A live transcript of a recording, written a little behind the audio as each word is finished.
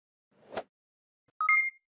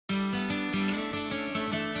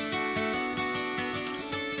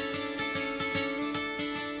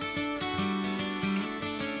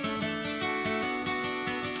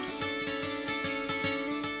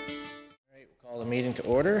The meeting to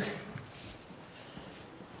order.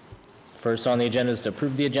 First on the agenda is to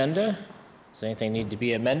approve the agenda. Does anything need to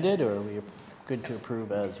be amended, or are we good to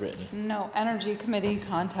approve as written? No, Energy Committee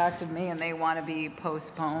contacted me and they want to be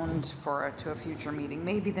postponed to a future meeting,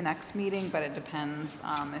 maybe the next meeting, but it depends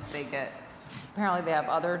if they get, apparently they have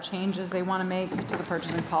other changes they want to make to the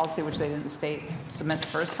purchasing policy, which they didn't submit the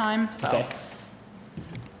first time, so okay.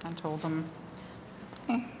 I told them,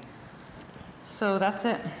 okay. So that's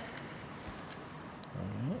it.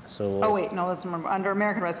 So, oh wait, no, that's under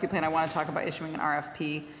American Rescue Plan. I want to talk about issuing an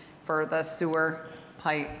RFP for the sewer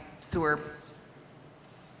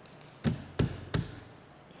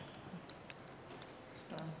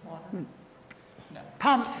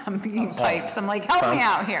pumps. I'm thinking pipes. I'm like, help me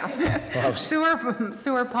out here. Well, sewer pumps.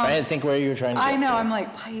 I didn't think where you were trying to get I know. to. I'm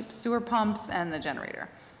like pipes, sewer pumps, and the generator.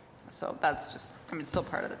 So that's just, I mean, it's still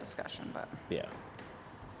part of the discussion, but yeah.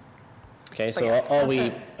 Okay, so yeah, all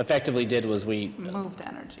we effectively did was we moved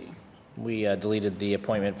energy. We deleted the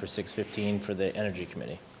appointment for 6:15 for the Energy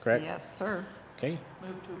Committee, correct? Yes, sir. Okay.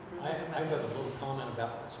 Move to approve. I've got a little comment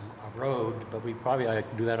about a road, but we probably ought to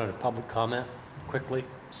do that on a public comment quickly.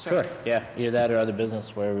 Sure. Yeah, either that or other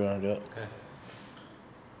business, wherever we want to do it. Okay.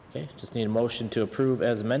 Okay, just need a motion to approve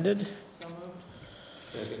as amended. So moved.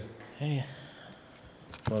 Okay.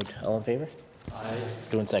 Moved. All in favor? Aye.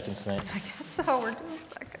 Doing seconds tonight. I guess so. We're doing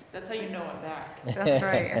seconds. That's how you know I'm back. That's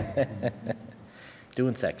right.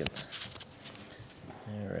 Doing seconds.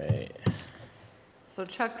 All right. So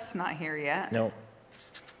Chuck's not here yet. No.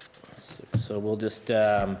 So we'll just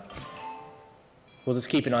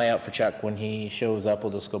keep an eye out for Chuck. When he shows up,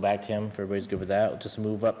 we'll just go back to him. If everybody's good with that, we'll just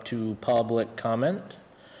move up to public comment.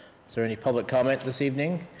 Is there any public comment this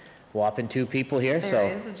evening? Whopping 2 people here, so.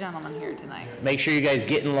 There is a gentleman here tonight. Make sure you guys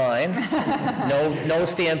get in line. No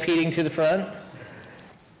stampeding to the front.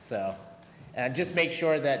 So, and just make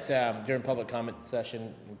sure that during public comment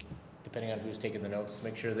session, depending on who's taking the notes,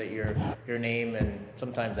 make sure that your name and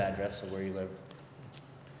sometimes address of where you live.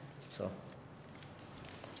 So.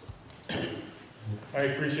 I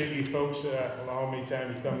appreciate you folks allowing me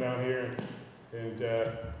time to come down here and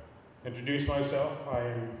introduce myself. I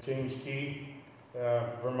am James Key,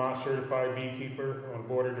 Vermont certified beekeeper on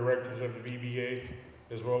board of directors of the VBA,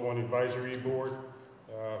 as well as on advisory board.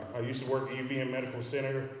 I used to work at UVM Medical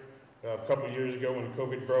Center. A couple of years ago when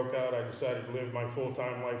COVID broke out, I decided to live my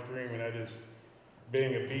full-time life dream, and that is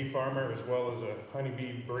being a bee farmer as well as a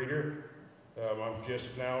honeybee breeder. I've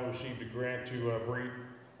just now received a grant to breed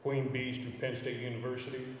queen bees through Penn State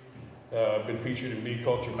University. I've been featured in Bee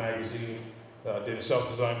Culture magazine. Did a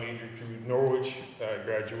self-design major through Norwich.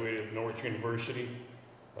 Graduated at Norwich University.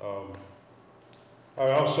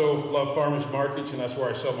 I also love farmers markets, and that's where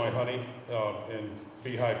I sell my honey and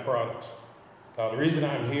beehive products. The reason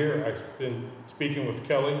I'm here, I've been speaking with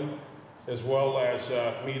Kelly, as well as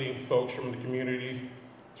meeting folks from the community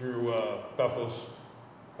through Bethel's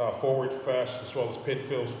Forward Fest, as well as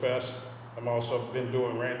Pitfield's Fest. I've also been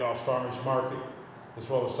doing Randolph's Farmers Market, as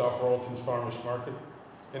well as South Royalton's Farmers Market.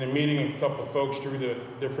 And in meeting a couple of folks through the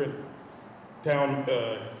different town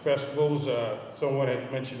festivals, someone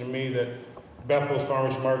had mentioned to me that Bethel's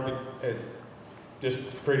Farmers Market had just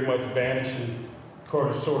pretty much vanished and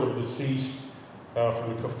sort of deceased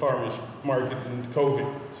from the farmers market in COVID.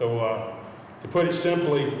 So to put it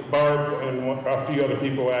simply, Barb and a few other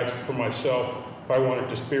people asked for myself if I wanted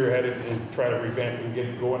to spearhead it and try to revamp it and get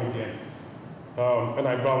it going again. And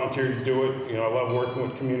I volunteered to do it. You know, I love working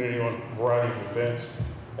with community on a variety of events.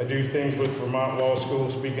 I do things with Vermont Law School,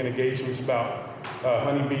 speaking engagements about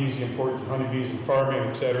honeybees, the importance of honeybees in farming,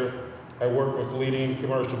 etc. I work with leading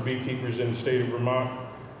commercial beekeepers in the state of Vermont.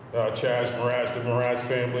 Chaz Mraz, the Mraz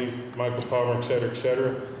family, Michael Palmer, et cetera, et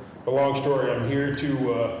cetera. But long story, I'm here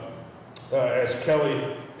to, as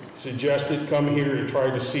Kelly suggested, come here and try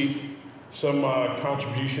to seek some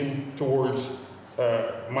contribution towards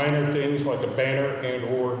minor things like a banner and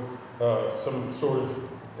or some sort of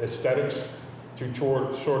aesthetics to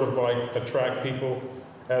sort of like attract people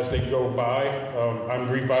as they go by. I'm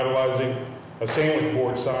revitalizing a sandwich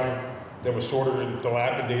board sign that was sort of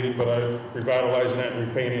dilapidated, but I'm revitalizing that and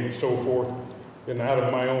repainting and so forth. And out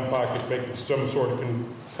of my own pocket, making some sort of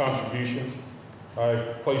contributions.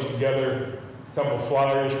 I've placed together a couple of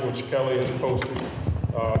flyers, which Kelly has posted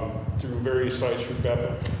through various sites for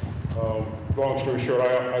Bethel. Long story short,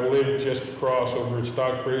 I live just across over at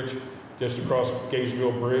Stockbridge, just across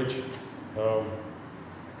Gatesville Bridge.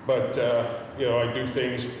 You know, I do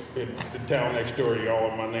things in the town next door to y'all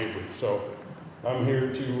and my neighbors. So I'm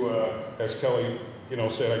here to, as Kelly, you know,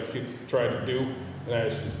 said I could try to do, and that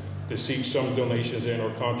is to seek some donations and or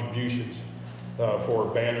contributions for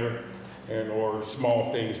a banner and or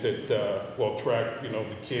small things that will attract, the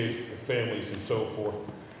kids, the families, and so forth.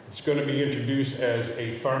 It's going to be introduced as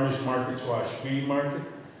a farmers market / feed market,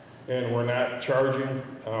 and we're not charging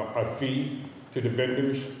a fee to the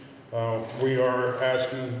vendors. We are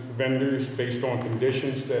asking vendors based on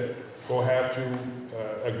conditions that we'll have to,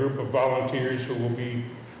 a group of volunteers who will be,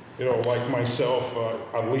 like myself,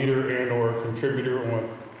 a leader and or a contributor on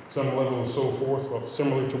some level and so forth, well,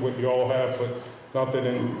 similar to what you all have, but nothing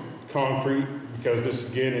in concrete, because this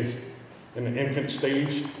again is in the infant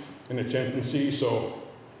stage, in its infancy. So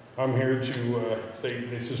I'm here to say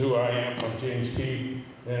this is who I am. I'm James Key,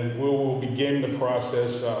 and we will begin the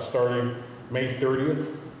process starting May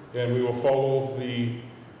 30th, and we will follow the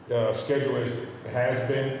schedule as it has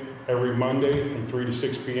been every Monday from 3 to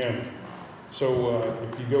 6 p.m. So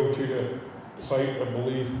if you go to the site, I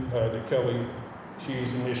believe that Kelly,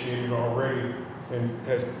 she's initiated already and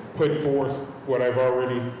has put forth what I've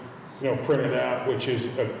already, printed out, which is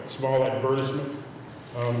a small advertisement.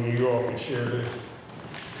 You all can share this.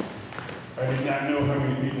 I did not know how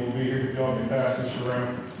many people will be here. Y'all can pass this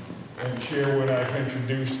around and share what I've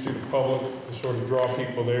introduced to the public to sort of draw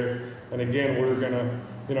people there. And again, we're gonna,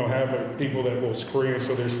 have people that will screen,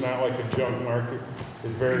 so there's not like a junk market.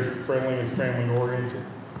 It's very friendly and family oriented.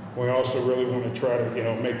 We also really want to try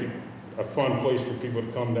to, make it a fun place for people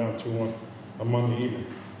to come down to on a Monday evening.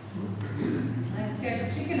 Nice, yeah,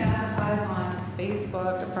 'cause you can advertise on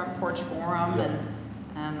Facebook, the Front Porch Forum,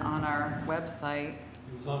 and on our website.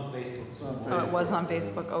 It was on Facebook. Oh, it was on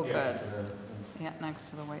Facebook, oh, good. Yeah, next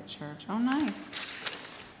to the white church, oh, nice.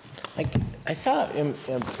 I thought,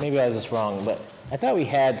 maybe I was just wrong, but I thought we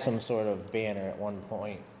had some sort of banner at one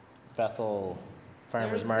point, Bethel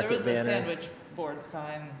Farmers Market banner. There was the sandwich board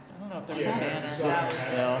sign. I don't know if there was a banner.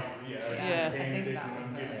 No? Yeah, I think that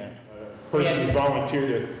was it. Person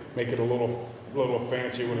volunteered to make it a little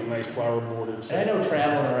fancy with a nice flower border. And I know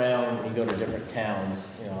traveling around, you go to different towns,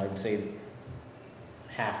 I'd say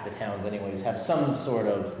half the towns anyways, have some sort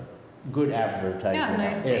of good advertisement. Yeah,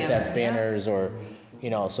 nice if that's banner, yeah. banners or,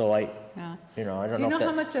 so I, Yeah. I don't know. Do you know how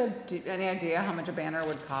if that's, much, any idea how much a banner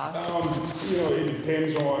would cost? It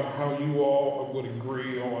depends on how you all would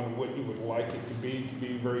agree on what you would like it to be. It could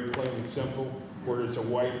be very plain and simple, where it's a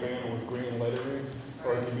white banner with green lettering,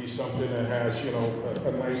 or it could be something that has,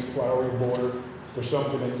 a nice flowery border, or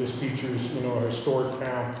something that just features, a historic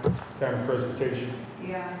town kind of presentation.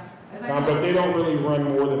 Yeah. But they don't really run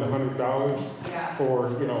more than $100 Yeah. for,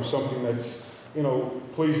 something that's,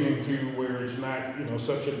 pleasing to where it's not,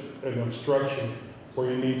 such an obstruction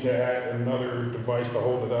where you need to add another device to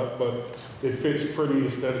hold it up, but it fits pretty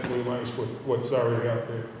aesthetically nice with what's already out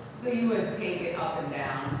there. So you would take it up and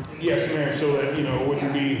down? So Yes, ma'am, so that, it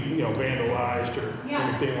wouldn't be, vandalized or Yeah.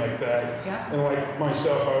 anything like that. Yeah. And like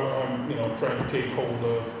myself, I'm, trying to take hold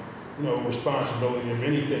of, responsibility of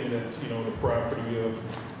anything that's, the property of,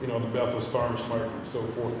 the Bethel's Farmers Market and so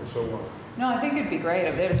forth and so on. No, I think it'd be great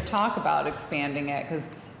if there's talk about expanding it,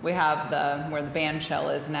 because we have where the band shell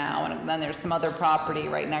is now, and then there's some other property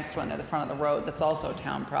right next to it near the front of the road that's also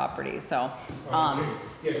town property, so. Okay.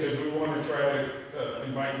 Yeah, because we want to try to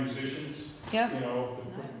invite musicians, Yeah. to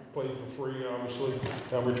play for free, obviously.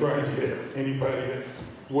 We're trying to get anybody that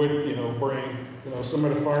would, bring, some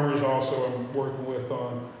of the farmers also I'm working with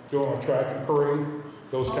on doing a tractor parade,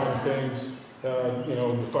 those kind of things. The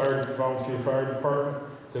volunteer fire department,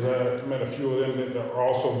 because I met a few of them that are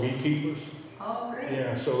also beekeepers. Oh, great.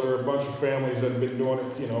 Yeah, so there are a bunch of families that have been doing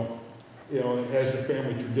it, as a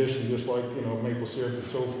family tradition, just like, maple syrup and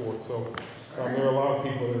so forth. So there are a lot of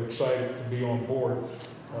people that are excited to be on board.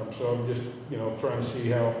 So I'm just, trying to see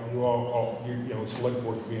how you all select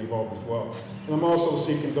board can be involved as well. And I'm also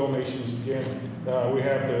seeking donations again. We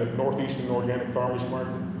have the Northeastern Organic Farmers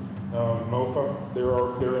Market, NOFA.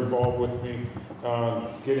 They're involved with me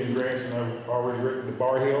getting grants, and I've already written to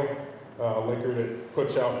Bar Hill Liquor that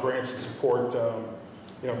puts out grants to support,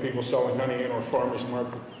 people selling honey and or farmers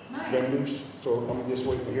market vendors. So I'm just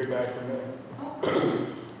waiting to hear back from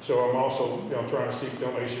them. So I'm also, trying to seek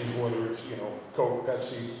donations, whether it's, Coke,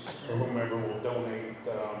 Pepsi, or whomever will donate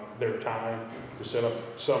their time to set up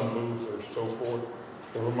some booth or so forth.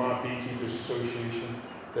 The Vermont Beekeepers Association,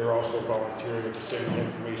 they're also volunteering to send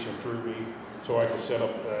information through me so I can set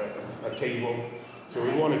up a table. So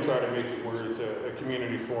we want to try to make it where it's a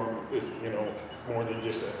community forum, more than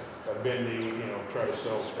just a vending, try to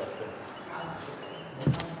sell stuff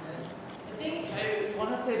there. I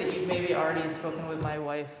want to say that you've maybe already spoken with my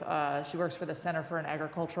wife. She works for the Center for an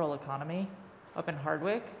Agricultural Economy up in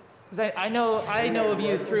Hardwick. Because I know of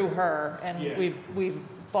you through her, and Yeah. we've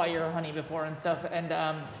bought your honey before and stuff. And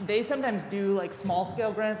they sometimes do like small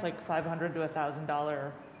scale grants, like $500 to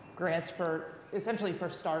 $1,000 grants for, essentially for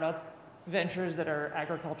startup ventures that are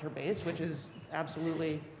agriculture based, which is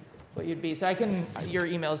absolutely what you'd be. So your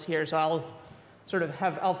email's here, so I'll sort of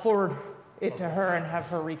I'll forward it to her and have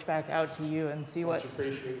her reach back out to you and see what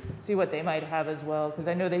they might have as well, because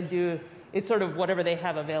I know they do, it's sort of whatever they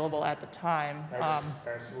have available at the time.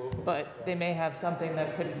 Absolutely. But they may have something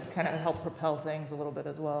that could kind of help propel things a little bit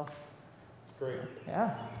as well. Great.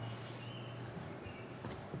 Yeah.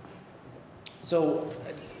 So,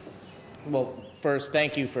 well, first,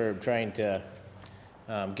 thank you for trying to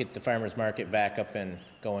get the farmer's market back up and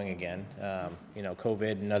going again. You know,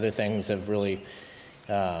 COVID and other things have really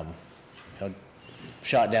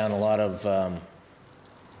shot down a lot of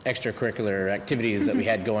extracurricular activities that we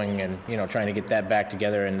had going, and trying to get that back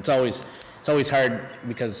together. And it's always hard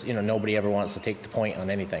because nobody ever wants to take the point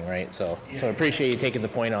on anything, right? So I appreciate you taking the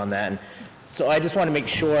point on that. And so I just want to make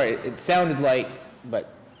sure, it sounded like,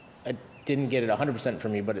 but I didn't get it 100%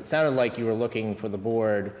 from you, but it sounded like you were looking for the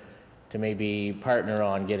board to maybe partner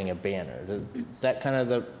on getting a banner. Is that kind of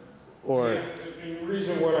the, or? Yeah, the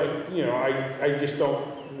reason what I just don't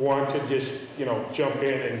want to just, jump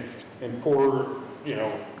in and pour,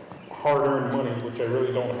 hard-earned money, which I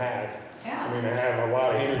really don't have. Yeah. I mean, I have a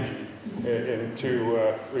lot of energy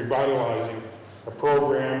into revitalizing a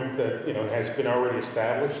program that, has been already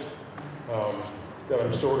established. That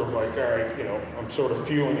I'm sort of like, all right, I'm sort of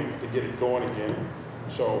fueling it to get it going again.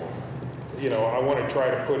 So, I want to try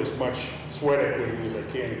to put as much sweat equity as I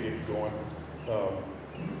can to get it going.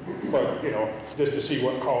 But, just to see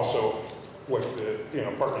what the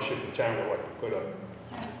partnership the town would like to put up.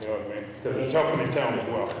 You know what I mean? Because it's helping the town as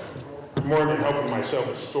well. More than helping myself,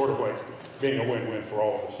 it's sort of like being a win-win for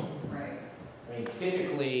all of us. Right. I mean,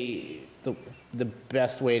 typically, the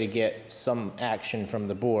best way to get some action from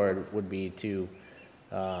the board would be to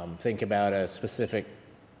think about a specific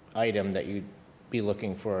item that you'd be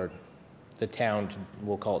looking for the town to,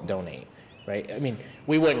 we'll call it donate, right? I mean,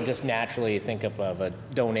 we wouldn't just naturally think of a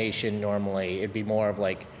donation normally. It'd be more of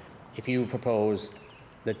like, if you proposed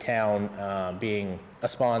the town being a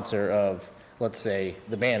sponsor of, let's say,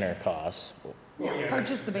 the banner costs,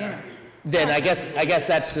 Purchase the banner. then I guess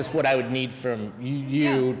that's just what I would need from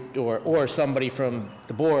you or somebody from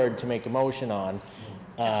the board to make a motion on.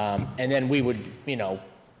 And then we would,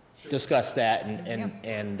 discuss that and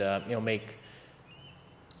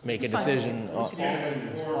make a decision.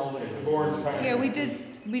 Yeah, we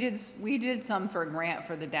did some for a grant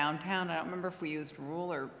for the downtown. I don't remember if we used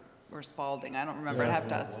Rule or Spalding. I don't remember. I'd have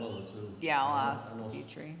to ask. Yeah, I'll ask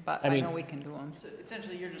Petrie, but I know we can do them. So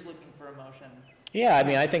essentially, you're just looking for a motion. Yeah, I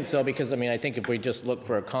mean, I think so, because, I think if we just look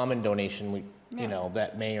for a common donation,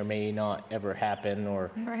 that may or may not ever happen,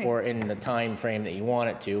 or in the time frame that you want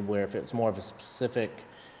it to, where if it's more of a specific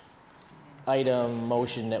item,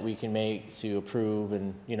 motion that we can make to approve,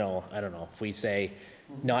 and, I don't know, if we say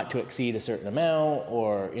not to exceed a certain amount,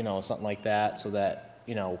 or, something like that, so that,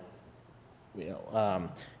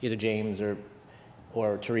 either James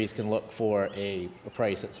or Therese can look for a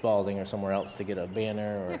price at Spalding or somewhere else to get a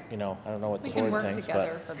banner, or, I don't know what the We can board work thinks,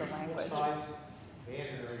 together but. for the language.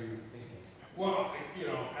 Banner are you thinking? Well,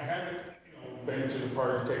 I haven't, been to the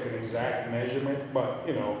park and taken an exact measurement, but,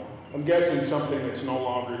 I'm guessing something that's no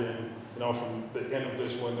longer than, from the end of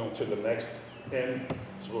this window to the next end.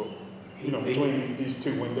 So, between these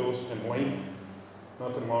two windows and length,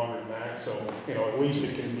 nothing longer than that. So, at least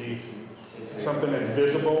it can be something that's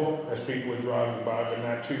visible as people are driving by, but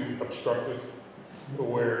not too obstructive,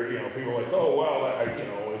 where, people are like, oh, wow,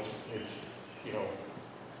 it's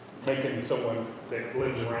making someone that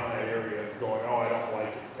lives around that area going, oh, I don't like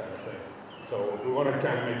it, kind of thing. So we want to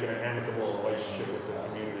kind of make it an amicable relationship with the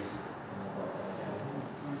community.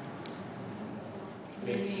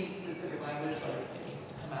 Do you need specific language, like it needs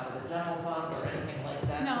to come out of the general fund or anything like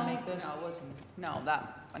that to make this? No,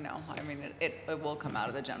 I mean, it will come out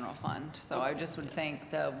of the general fund. So I just would think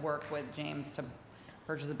to work with James to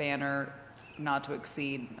purchase a banner not to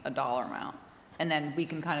exceed a dollar amount. And then we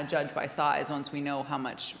can kind of judge by size once we know how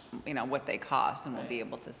much, what they cost, and we'll be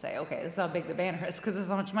able to say, okay, this is how big the banner is, because this is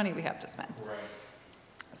how much money we have to spend. Right.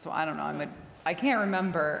 So I don't know, I can't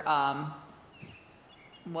remember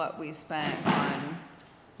what we spent on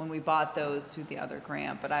when we bought those through the other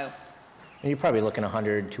grant, but You're probably looking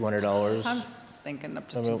 $100, $200. I was thinking up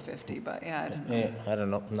to $250, but yeah, I didn't know. Yeah, I don't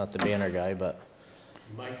know, I'm not the banner guy, but.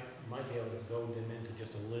 You might be able to goad them into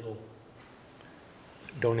just a little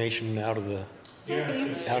donation out of them.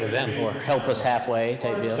 Or help us halfway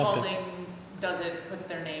type Or if deal. Spalding does it, put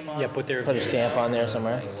their name on. Yeah, put Put a stamp on there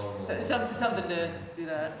somewhere. Something to do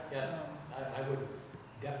that. Yeah, I would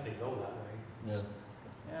definitely go that way.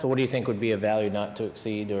 So what do you think would be a value not to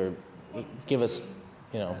exceed, or give us,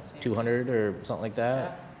 you know, Does that seem- 200 or something like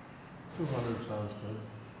that? 200 sounds good.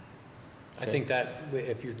 I think that,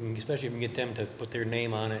 if you can, especially if you can get them to put their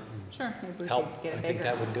name on it and Sure, maybe we help, could get I it think bigger.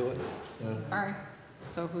 that would do it. Yeah. All right,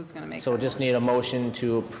 so who's gonna make? So we that just motion? need a motion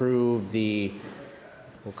to approve the,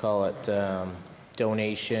 we'll call it,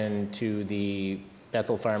 donation to the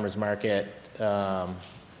Bethel Farmers Market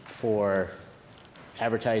for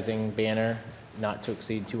advertising banner not to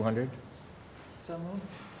exceed 200. So moved.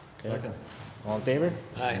 Okay. Second. All in favor?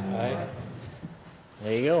 Aye.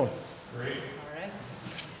 There you go. All right.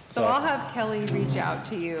 So I'll have Kelly reach out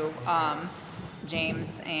to you,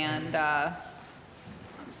 James, and, I'm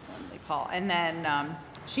suddenly Paul, and then,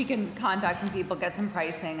 she can contact some people, get some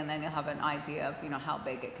pricing, and then you'll have an idea of, you know, how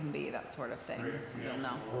big it can be, that sort of thing. So you'll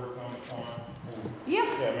know. Work on the font. Yeah,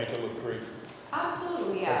 Yeah, make it look great.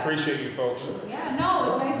 absolutely, I yeah. appreciate you folks. Yeah, no, it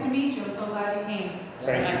was nice to meet you. I'm so glad you came.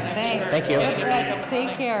 Thank you. Thanks. Thank you. Yep,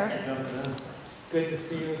 take care. Good to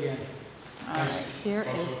see you again. All right, here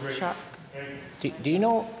is Chuck. Do you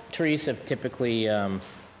know, Therese, if typically,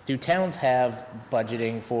 do towns have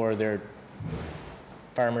budgeting for their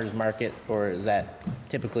farmers market, or is that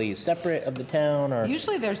typically separate of the town, or?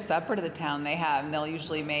 Usually they're separate of the town they have, and they'll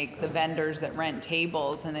usually make the vendors that rent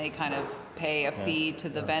tables, and they kind of pay a fee to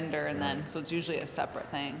the vendor, and then, so it's usually a separate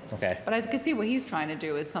thing. Okay. But I can see what he's trying to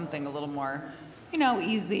do is something a little more, you know,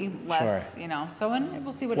 easy, less, you know, so, and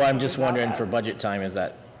we'll see what. Well, it I'm just comes out wondering for as. budget time, is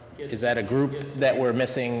that a group that we're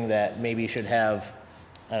missing that maybe should have,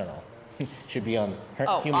 I don't know, should be on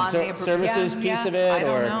Oh, human on the services yeah, piece of yeah, it? I don't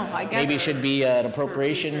Or know. I maybe guess, should be an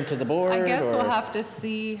appropriation to the board? I guess we'll or, have to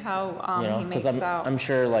see how, you know, he makes 'cause out. I'm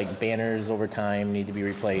sure like banners over time need to be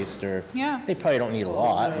replaced, or Yeah, they probably don't need a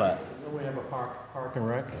lot, but Don't we have a park and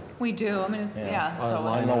rec? we do, I mean, it's, Yeah. yeah, so.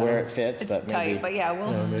 Online. I don't know where it fits, It's but tight, maybe, but yeah, Yeah,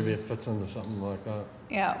 we'll, maybe it fits into something like that.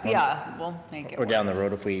 yeah, we'll make it or work. down the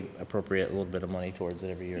road if we appropriate a little bit of money towards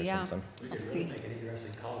it every year or Yeah, something. I'll see. Make it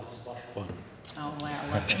interesting, call it a slush fund. Oh, yeah,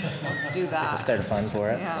 let's do that. Start a fund for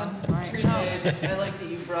it. Yeah, right. Teresa, I like that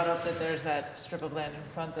you brought up that there's that strip of land in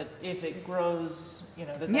front that if it grows, you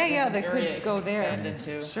know, that Yeah, is yeah, an they area could it go can there. expand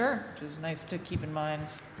into, Sure, which is nice to keep in mind.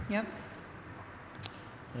 yep.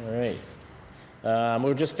 All right.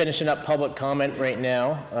 We're just finishing up public comment right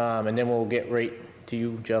now, and then we'll get right to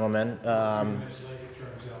you, gentlemen. That's all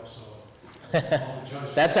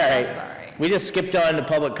right. That's all right. We just skipped on to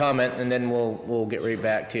public comment, and then we'll get right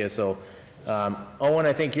back to you. So, Owen,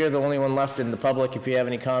 I think you're the only one left in the public if you have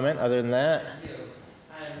any comment. Other than that,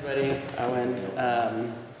 Hi, everybody.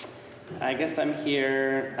 Owen. I guess I'm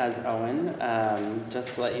here as Owen,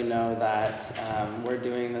 just to let you know that we're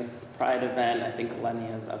doing this Pride event. I think Lenny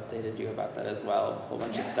has updated you about that as well, a whole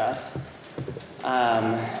bunch of stuff.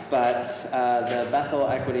 But the Bethel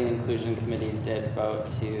Equity and Inclusion Committee did vote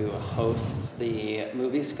to host the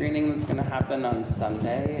movie screening that's going to happen on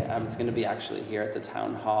Sunday. It's going to be actually here at the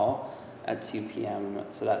town hall at 2 p.m.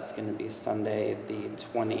 So that's going to be Sunday the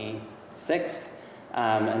 26th.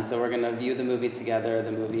 And so we're going to view the movie together.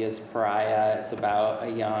 The movie is Pariah. It's about a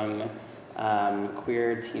young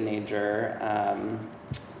queer teenager,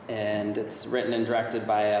 and it's written and directed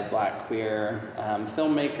by a black queer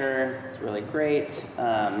filmmaker. It's really great.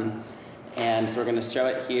 And so we're going to show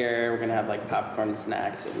it here. We're going to have like popcorn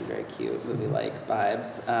snacks. It'll be very cute, movie-like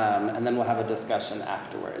vibes. And then we'll have a discussion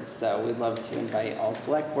afterwards. So we'd love to invite all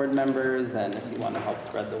select board members, and if you want to help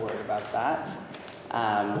spread the word about that.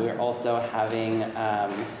 We're also having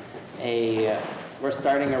we're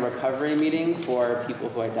starting a recovery meeting for people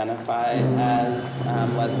who identify as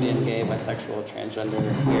lesbian, gay, bisexual,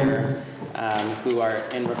 transgender here, who are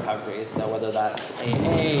in recovery. So whether that's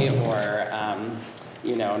AA or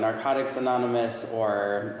you know, Narcotics Anonymous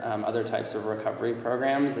or other types of recovery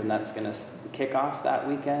programs, and that's going to kick off that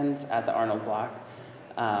weekend at the Arnold Block.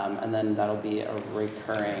 And then that'll be a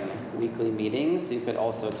recurring weekly meeting. So you could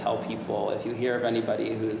also tell people, if you hear of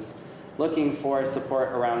anybody who's looking for support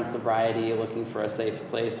around sobriety, looking for a safe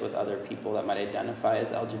place with other people that might identify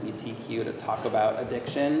as LGBTQ to talk about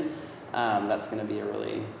addiction, that's going to be a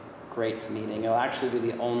really great meeting. It'll actually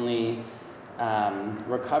be the only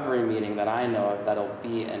recovery meeting that I know of that'll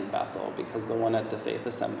be in Bethel, because the one at the Faith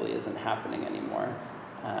Assembly isn't happening anymore.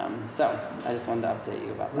 So I just wanted to update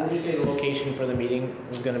you about what that. did you say the location for the meeting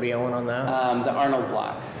is going to be, Owen, on that? The Arnold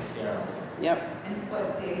Block. Yep. And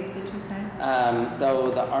what days did you say? So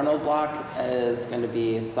the Arnold Block is going to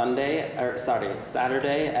be Saturday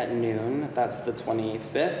at noon. That's the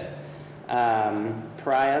 25th.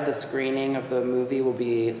 Pariah, the screening of the movie, will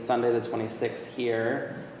be Sunday the 26th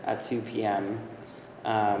here at 2 p.m.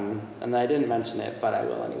 And I didn't mention it, but I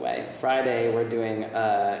will anyway. Friday, we're doing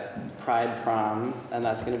a Pride Prom, and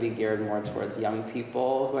that's going to be geared more towards young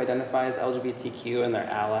people who identify as LGBTQ and their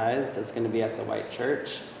allies. It's going to be at the White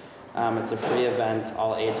Church. It's a free event,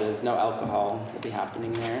 all ages, no alcohol will be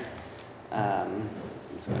happening there.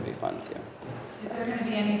 It's going to be fun too. Is there going to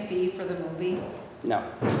be any fee for the movie? No,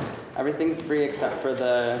 everything's free except for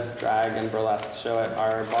the drag and burlesque show at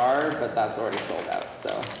our bar, but that's already sold out,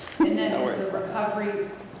 so And then no worries is the about that. recovery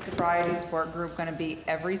sobriety sport group going to be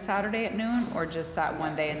every Saturday at noon, or just that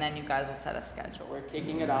one day and then you guys will set a schedule? We're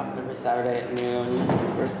kicking it off every Saturday at noon.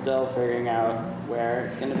 We're still figuring out where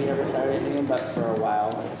it's going to be every Saturday at noon, but for a while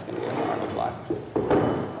it's going to be on the block.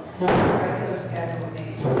 Regular schedule,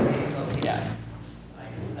 maybe location. Yeah, I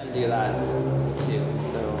can send you that too.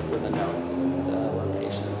 So for the notes, the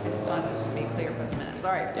locations and Just stuff. wanted to be clear for the minutes.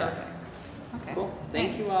 All right, Yeah. perfect. Okay. Cool.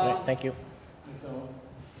 Thank you Thanks. all. All right, thank you.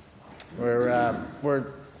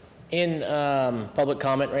 We're in public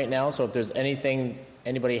comment right now, so if there's anything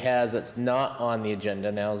anybody has that's not on the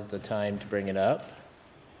agenda, now's the time to bring it up.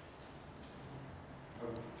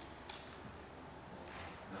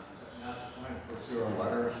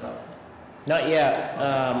 Not yet.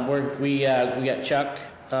 We got Chuck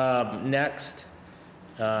next.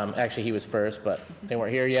 Actually, he was first, but they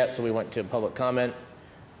weren't here yet, so we went to public comment,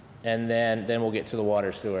 and then we'll get to the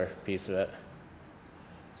water sewer piece of it.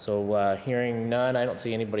 So hearing none, I don't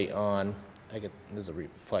see anybody on. There's a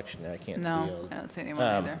reflection there, I can't see. No, I don't see anyone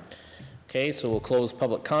either. Okay, so we'll close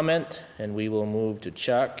public comment, and we will move to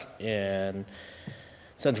Chuck and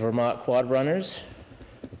Central Vermont Quad Runners.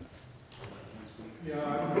 Yeah,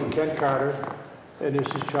 I'm Ken Carter, and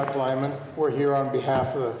this is Chuck Lyman. We're here on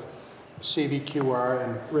behalf of CVQR,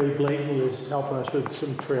 and Ray Blayton is helping us with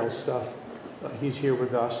some trail stuff. He's here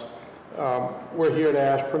with us. We're here to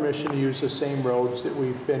ask permission to use the same roads that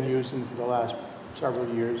we've been using for the last several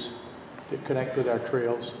years to connect with our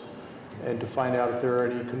trails, and to find out if there are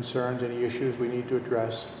any concerns, any issues we need to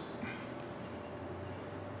address.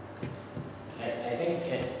 I think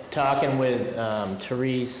talking with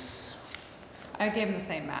Therese I gave him the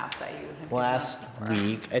same map that you had given last us before.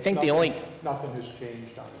 week, I think the only, Nothing has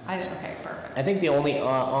changed on that. Okay, perfect. I think the only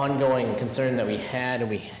ongoing concern that we had,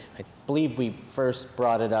 and I believe we first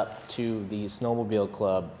brought it up to the snowmobile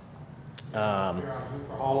club,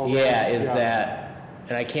 yeah, is that,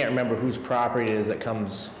 and I can't remember whose property it is that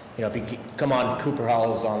comes, if you come on Cooper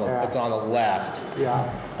Hollow, it's on the left,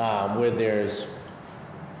 Yeah, where there's,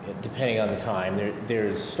 depending on the time,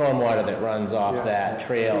 there's stormwater that runs off Yeah. that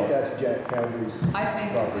trail that's Jack Calgary's I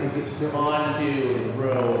think, onto the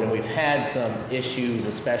road, and we've had some issues,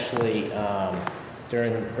 especially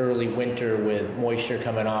during early winter with moisture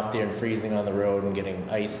coming off there and freezing on the road and getting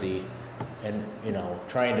icy, and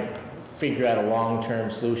trying to figure out a long-term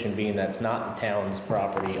solution, being that's not the town's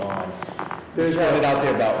property on. There's something out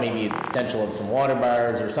there about maybe potential of some water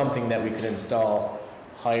bars or something that we could install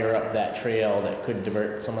higher up that trail that could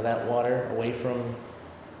divert some of that water away from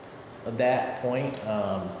that point.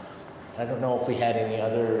 I don't know if we had any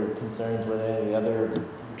other concerns with any of the other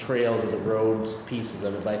trails or the roads pieces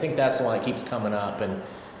of it, but I think that's the one that keeps coming up, and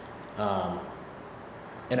I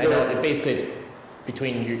know basically it's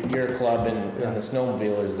between your club and the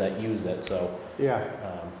snowmobilers that use it, so. Yeah.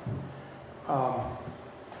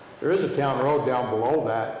 There is a town road down below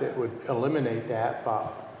that would eliminate that,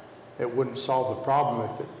 but it wouldn't solve the problem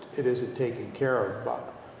if it isn't taken care of.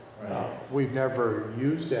 But we've never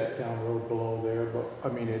used that town road below there. But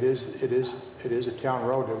I mean, it is a town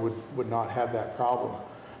road that would not have that problem.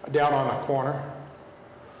 Down on the corner,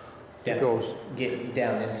 it goes. Get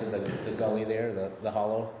down into the gully there, the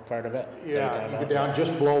hollow part of it? Yeah, you go down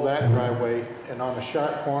just below that driveway, and on the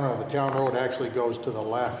sharp corner of the town road actually goes to the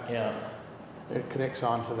left. Yeah. It connects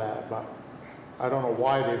onto that, but I don't know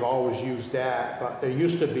why they've always used that, but there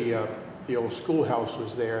used to be the old schoolhouse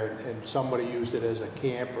was there, and somebody used it as a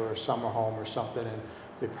camp or a summer home or something, and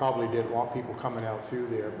they probably didn't want people coming out through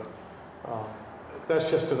there, but that's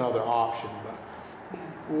just another option. But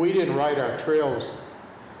we didn't ride our trails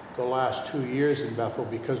the last 2 years in Bethel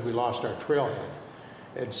because we lost our trailhead.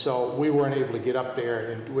 And so we weren't able to get up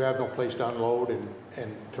there, and we have no place to unload and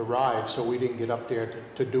to ride, so we didn't get up there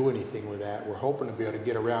to do anything with that. We're hoping to be able to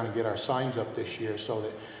get around and get our signs up this year so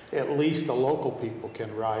that at least the local people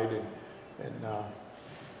can ride.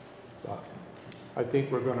 I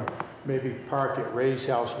think we're gonna maybe park at Ray's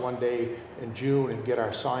house one day in June and get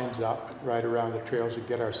our signs up, and ride around the trails and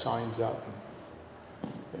get our signs up.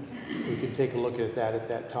 And we can take a look at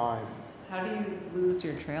that time. how do you lose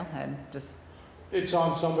your trailhead? Just, It's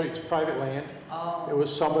on somebody's private land. oh, It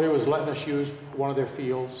was somebody was letting us use one of their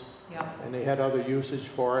fields, yeah. and they had other usage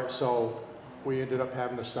for it, so we ended up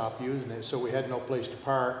having to stop using it, so we had no place to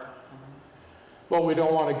park. Well, we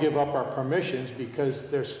don't want to give up our permissions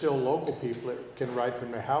because there's still local people that can ride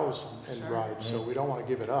from their house and Sure. ride, so we don't want to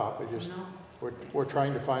give it up. It just, we're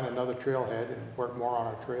trying to find another trailhead and work more on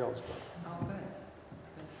our trails. But Oh, good.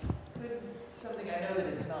 That's good. Something, I know that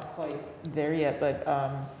it's not quite there yet, but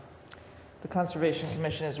the Conservation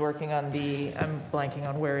Commission is working on I'm blanking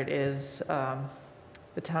on where it is,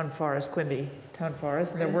 the town forest, Quimby Town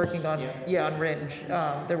Forest, and they're working on, on Ringe.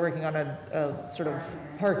 They're working on a sort of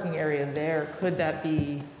parking area there. Could that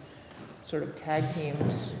be sort of tag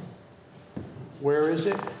teamed? where is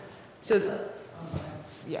it? So,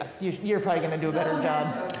 yeah, you're probably gonna do a better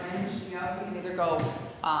job. Ringe, you know, you can either go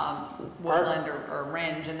Woodland or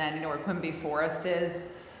Ringe, and then you know where Quimby Forest is.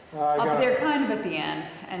 Up there, kind of at the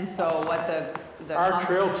end, and so what the Our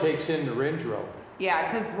trail takes in the Ringe Road.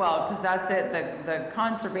 Yeah, because that's it. The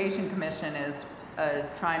Conservation Commission is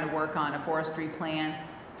trying to work on a forestry plan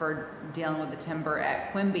for dealing with the timber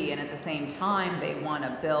at Quimby, and at the same time, they want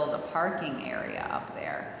to build a parking area up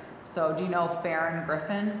there. So do you know Farron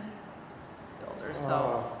Griffin Builders?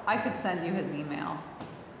 So I could send you his email,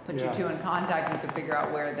 put you two in contact, you could figure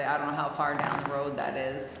out where I don't know how far down the road that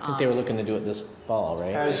is. I think they were looking to do it this fall,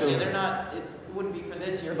 right? They're not, it wouldn't be for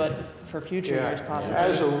this year, but for future years possibly.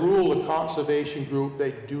 As a rule, the conservation group,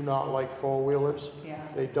 they do not like four-wheelers. Yeah.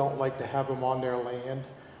 They don't like to have them on their land.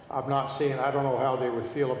 I'm not saying, I don't know how they would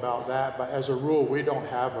feel about that, but as a rule, we don't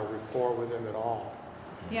have a rapport with them at all.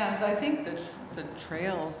 Yeah, 'cause I think the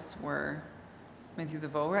trails were, I mean, through the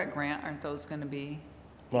VOREC grant, aren't those going to be?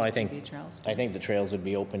 Well, I be think trails? the trails would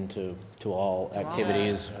be open to all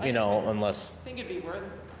activities, you know, unless, I think it'd be worth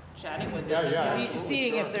chatting with Yeah, them, yeah, and absolutely,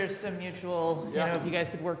 seeing sure. if there's some mutual, you Yeah. know, if you guys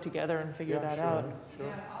could work together and figure Yeah, that sure, out. Sure.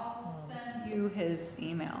 Yeah, I'll send you his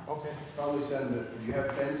email. Okay. Probably send it, do you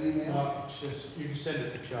have Ken's email? You can send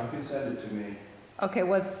it to You Chuck. can send it to me.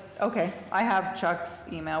 Okay, I have Chuck's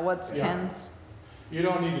email. What's Yeah. Ken's? You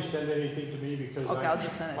don't need to send anything to me because Okay, I'll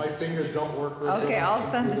just send it my to fingers don't work real good. Okay, on I'll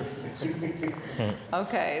send computers.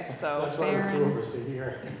 Okay, so That's why I'm Farron, overseeing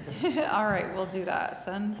here. all right, we'll do that.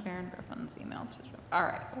 Send Farron Griffin's email to, all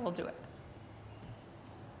right, we'll do it.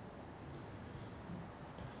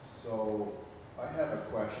 So, I have a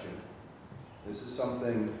question. This is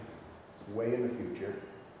something way in the future.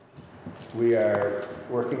 We are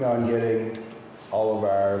working on getting all of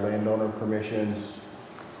our landowner permissions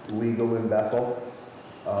legal in Bethel.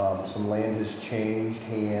 Some land has changed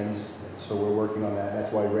hands, so we're working on that.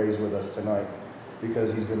 That's why Ray's with us tonight,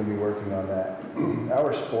 because he's gonna be working on that.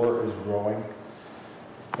 Our sport is growing.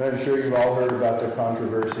 And I'm sure you've all heard about the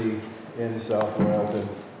controversy in South Royalton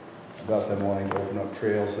about them wanting to open up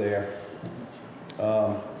trails there.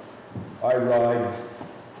 I ride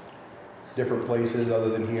different places other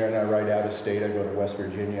than here, and I ride out of state. I go to West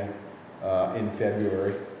Virginia in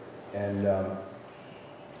February. And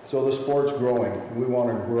so the sport's growing. We want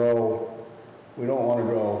to grow. We don't want to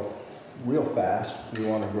grow real fast. We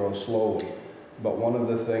want to grow slowly. But one of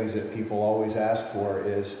the things that people always ask for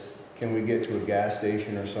is, can we get to a gas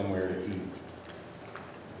station or somewhere to eat?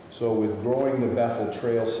 So with growing the Bethel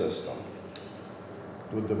Trail System,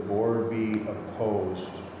 would the board be opposed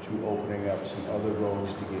to opening up some other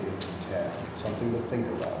roads to get into town? Something to think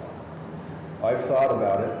about. I've thought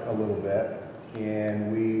about it a little bit,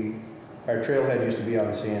 and our trailhead used to be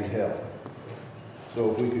on Sand Hill.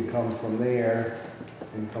 So if we could come from there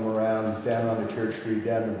and come around down onto Church Street,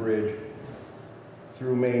 down the bridge,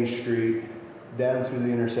 through Main Street, down through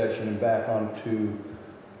the intersection and back onto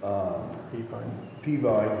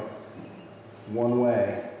Peabody, one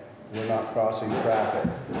way, we're not crossing traffic.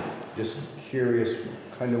 Just curious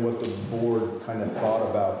kind of what the board kind of thought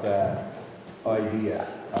about that idea.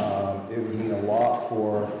 It would mean a lot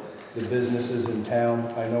for the businesses in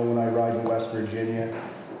town. I know when I ride in West Virginia,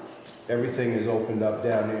 everything is opened up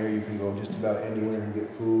down there. You can go just about anywhere and get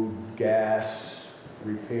food, gas,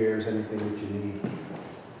 repairs, anything that you need.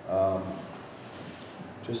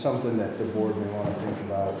 Just something that the board may want to think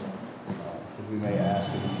about, that we may ask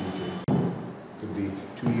in the future. Could be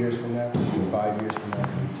 2 years from now, could be 5 years from now,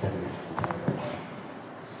 could be 10 years from now.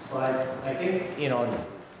 but I think, you know,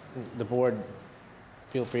 the board,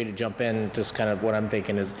 feel free to jump in. Just kind of what I'm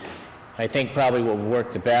thinking is, I think probably what would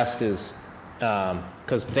work the best is,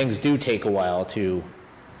 because things do take a while to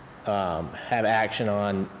have action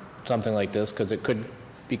on something like this, because it could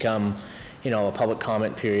become, you know, a public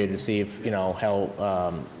comment period to see if, you know,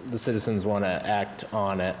 how the citizens want to act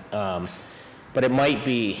on it. But it might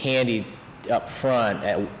be handy up front,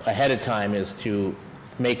 ahead of time, is to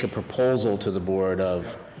make a proposal to the board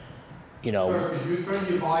of, you know. Sir, could you turn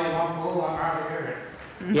your volume up a little? I'm hard to hear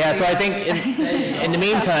it. Yeah, so I think in the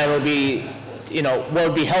meantime, it would be, you know, what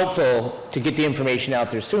would be helpful to get the information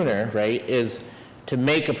out there sooner, right, is to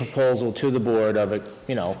make a proposal to the board of, a,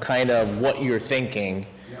 you know, kind of what you're thinking,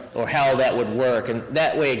 or how that would work, and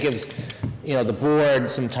that way it gives, you know, the board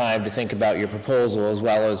some time to think about your proposal, as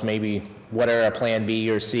well as maybe what are a plan B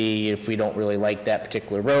or C if we don't really like that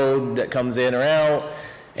particular road that comes in or out.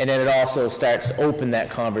 And then it also starts to open that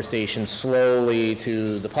conversation slowly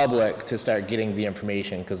to the public to start getting the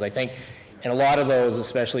information, because I think in a lot of those,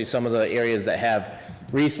 especially some of the areas that have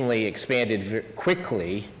recently expanded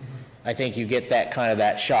quickly, I think you get that kind of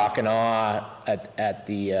that shock and awe at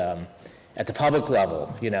the public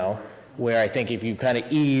level, you know, where I think if you kind of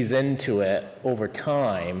ease into it over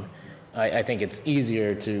time, I think it's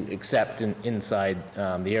easier to accept inside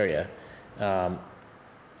the area. You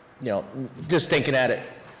know, just thinking at it,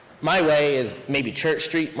 my way is maybe Church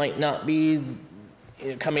Street might not be,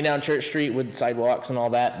 coming down Church Street with sidewalks and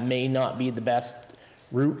all that may not be the best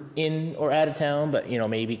route in or out of town, but, you know,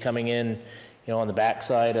 maybe coming in, you know, on the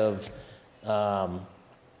backside of, you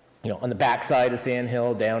know, on the backside of Sand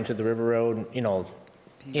Hill down to the River Road, you know,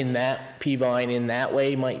 in that Peavine in that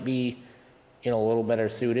way might be, you know, a little better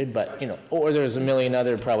suited, but, you know, or there's a million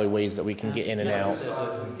other probably ways that we can get in and out.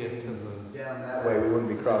 That way we wouldn't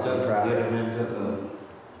be crossing traffic. Get them into the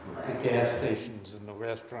gas stations and the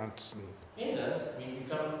restaurants and. It does. I mean,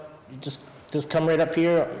 you just come right up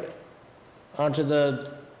here onto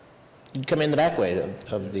the, you come in the back way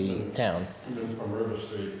of the town. From River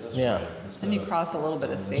Street. That's Yeah. right. And you cross a little bit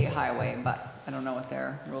of state highway, but I don't know what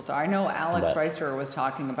their rules are. I know Alex But- Reister was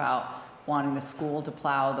talking about wanting the school to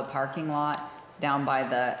plow the parking lot down by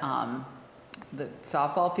the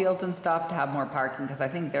softball fields and stuff to have more parking, because I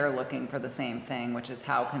think they're looking for the same thing, which is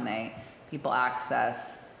how can people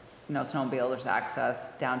access, you know, snowmobilers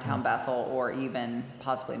access downtown Bethel or even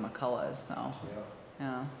possibly McCullough's, so,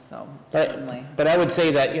 yeah, so certainly. But I would say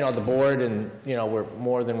that, you know, the board and, you know, we're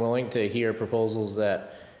more than willing to hear proposals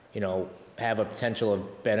that, you know, have a potential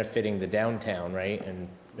of benefiting the downtown, right? And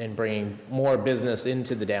bringing more business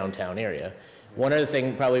into the downtown area. One other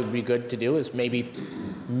thing probably would be good to do is maybe,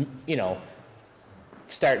 you know,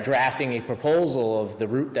 start drafting a proposal of the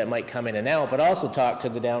route that might come in and out, but also talk to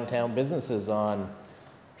the downtown businesses on,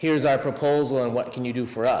 here's our proposal and what can you do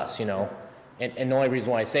for us, you know? And the only reason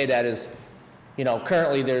why I say that is, you know,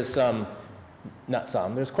 currently there's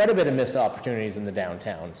there's quite a bit of missed opportunities in the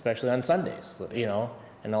downtown, especially on Sundays, you know?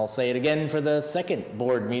 And I'll say it again for the second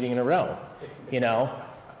board meeting in a row, you know?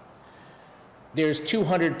 There's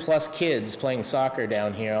 200 plus kids playing soccer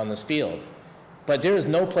down here on this field, but there is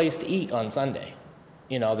no place to eat on Sunday.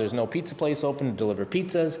 You know, there's no pizza place open to deliver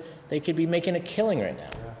pizzas. They could be making a killing right now,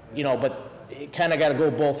 you know, but it kind of got to go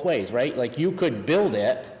both ways, right? Like you could build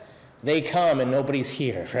it, they come and nobody's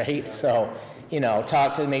here, right? So, you know,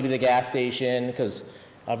 talk to maybe the gas station, because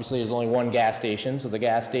obviously there's only one gas station, so the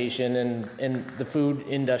gas station and the food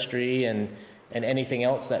industry and anything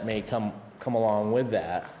else that may come along with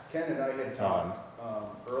that. Ken and I had talked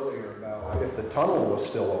earlier about if the tunnel was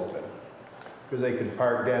still open, because they could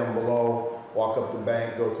park down below, walk up the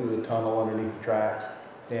bank, go through the tunnel underneath the tracks,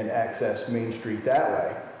 and access Main Street that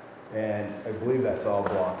way. And I believe that's all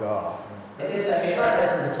blocked off. This is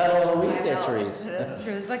the title of the week there, I know, Therese. That's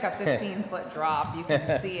true, it's like a 15-foot drop, you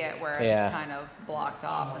can see it where Yeah. it's kind of blocked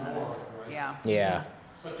off, and then it's, yeah. Yeah.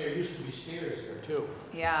 But there used to be stairs here too.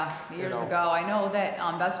 Yeah, years know. ago. I know that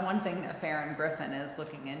that's one thing that Farron Griffin is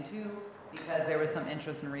looking into, because there was some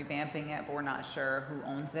interest in revamping it, but we're not sure who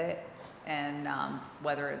owns it and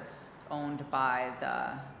whether it's owned by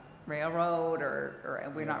the railroad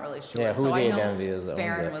or we're not really sure. Yeah, who So the I know identity is that owns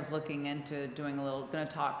Farron it. was looking into doing gonna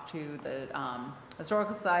talk to the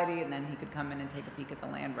Historical Society, and then he could come in and take a peek at the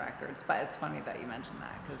land records. But it's funny that you mentioned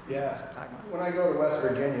that, because he was just talking about. When I go to West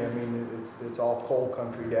Virginia, I mean, it's all coal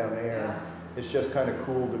country down there. Yeah. It's just kind of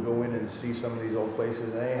cool to go in and see some of these old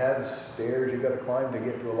places. And they have stairs you got to climb to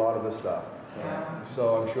get to a lot of the stuff. Yeah.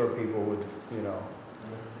 So I'm sure people would, you know,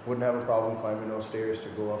 wouldn't have a problem climbing those stairs to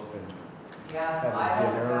go up and Yeah, so have I a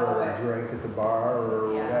don't dinner know or a it. drink at the bar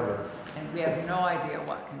or Yeah. whatever. And we have no idea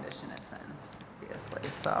what condition it's in, obviously,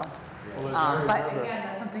 so. Well, But again,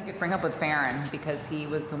 that's something you could bring up with Farron, because he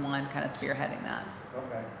was the one kind of spearheading that.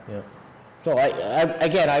 Okay. Yeah. So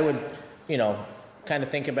I would, you know, kind of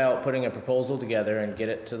think about putting a proposal together and get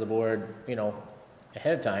it to the board, you know,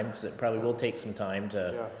 ahead of time, because it probably will take some time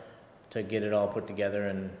to get it all put together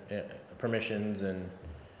and permissions and.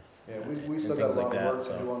 Yeah, we and still got a things like lot of that, work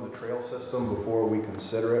so. to do on the trail system before we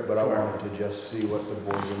consider it, but I Sure. wanted to just see what the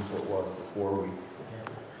board's input was before we.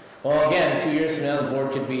 Well, again, 2 years from now, the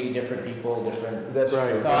board could be different people, different That's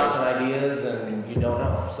right. thoughts and ideas, and you don't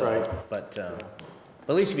know, so. Right. But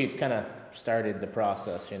at least if you kind of started the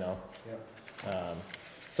process, you know. Yeah.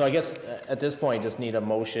 So So I guess at this point, just need a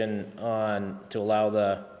motion to allow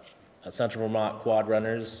the Central Vermont quad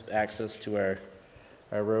runners access to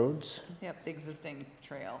our roads. Yep, the existing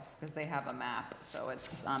trails, because they have a map, so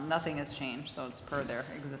it's, nothing has changed, so it's per their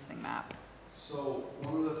existing map. So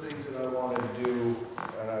one of the things that I wanted to do,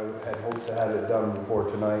 and I had hoped to have it done before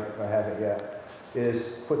tonight, and I haven't yet,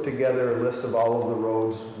 is put together a list of all of the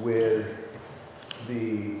roads with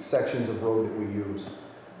the sections of road that we use.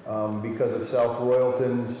 Because of South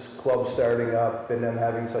Royalton's club starting up and them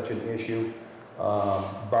having such an issue,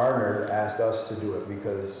 Barnard asked us to do it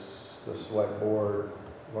because the select board,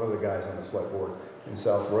 one of the guys on the select board in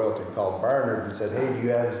South Royalton called Barnard and said, hey, do you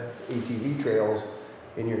have ATV trails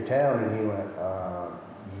in your town? And he went,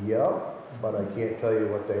 yep, but I can't tell you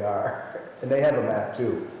what they are. And they have a map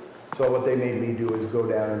too. So what they made me do is go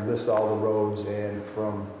down and list all the roads and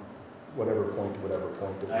from whatever point to whatever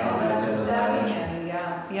point.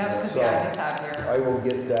 Yeah, because So, I just have your. I will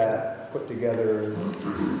get that put together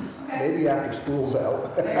maybe after school's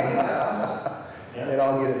out. There you go. And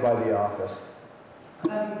I'll get it by the office.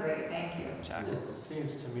 That'd be great, thank you, Chuck. It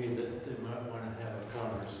seems to me that they might want to have a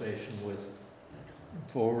conversation with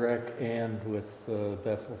VOREC and with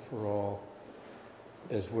Bethel for All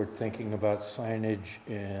as we're thinking about signage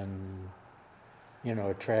and, you know,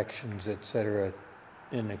 attractions, et cetera,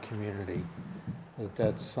 in the community.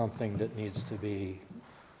 That's something that needs to be,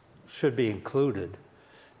 should be included.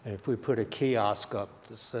 And if we put a kiosk up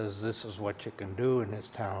that says this is what you can do in this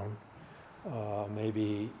town,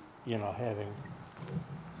 maybe, you know, having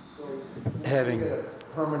We get a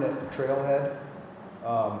permanent trailhead.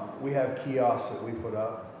 We have kiosks that we put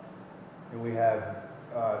up, and we have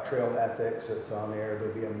trail ethics that's on there.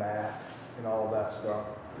 There'll be a map and all of that stuff.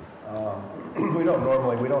 We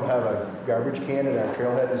don't have a garbage can in our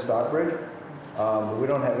trailhead in Stockbridge. But we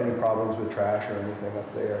don't have any problems with trash or anything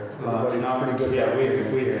up there. Everybody's pretty good. Yeah,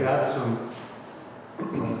 we've got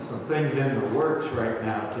some things in the works right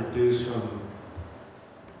now to do some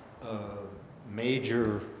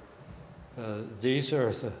major, these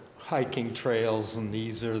are the hiking trails and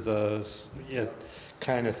these are the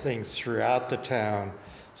kind of things throughout the town.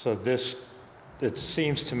 So this, it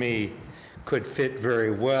seems to me, could fit very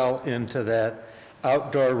well into that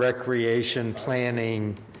outdoor recreation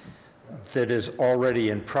planning that is already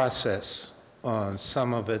in process.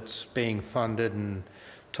 Some of it's being funded and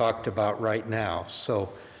talked about right now.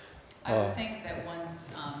 So I would think that once,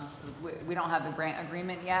 so we don't have the grant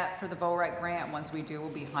agreement yet for the VOREC grant. Once we do, we'll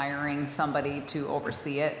be hiring somebody to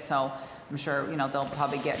oversee it. So I'm sure, you know, they'll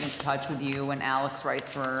probably get in touch with you and Alex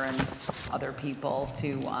Reisfer and other people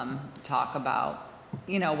to talk about,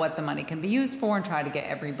 you know, what the money can be used for and try to get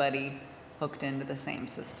everybody hooked into the same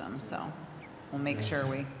system. So we'll make sure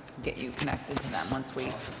we get you connected to them once we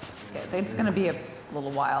get, it's going to be a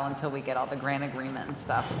little while until we get all the grant agreement and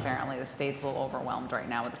stuff. Apparently the state's a little overwhelmed right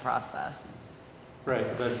now with the process. Right,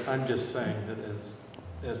 but I'm just saying that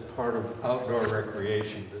as part of outdoor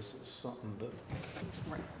recreation, this is something that.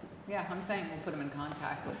 Right. Yeah, I'm saying we'll put them in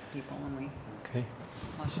contact with people when we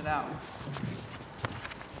flush it out.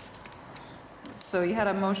 So you had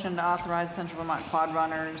a motion to authorize Central Vermont Quad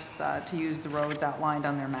Runners to use the roads outlined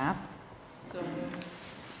on their map.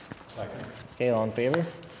 Second. Okay, all in favor?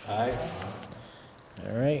 Aye.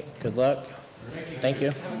 All right, good luck. Thank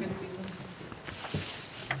you. Have a good season.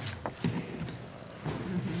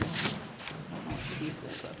 What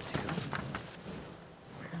Cecil's up to.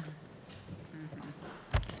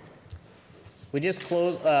 We just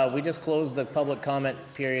closed the public comment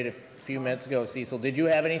period a few minutes ago, Cecil. Did you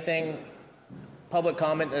have anything, public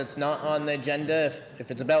comment that's not on the agenda? If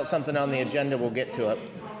it's about something on the agenda, we'll get to it.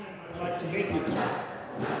 I'd like to make it.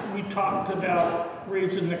 We talked about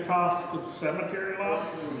raising the cost of cemetery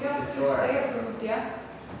lots. Yeah, sure. They approved, yeah.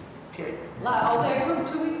 Okay. Oh, they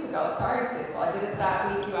approved 2 weeks ago. Sorry, Cecil. I did it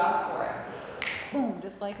that week you asked for it. Boom,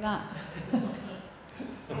 just like that.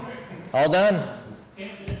 All done?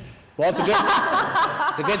 Well, it's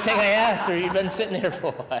a good thing I asked, or you've been sitting there for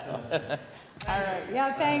a while. All right.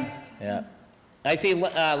 Yeah, thanks. Yeah. I see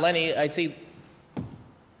Lenny,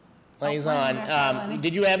 Lenny's on. Lenny.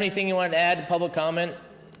 Did you have anything you wanted to add to public comment?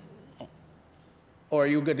 Or are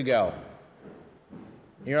you good to go?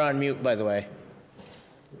 You're on mute, by the way.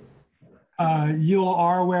 You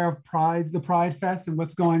are aware of the Pride Fest and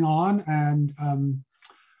what's going on. And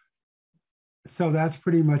so that's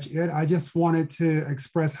pretty much it. I just wanted to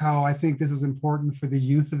express how I think this is important for the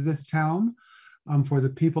youth of this town, for the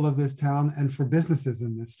people of this town, and for businesses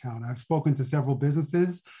in this town. I've spoken to several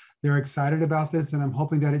businesses. They're excited about this, and I'm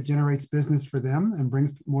hoping that it generates business for them and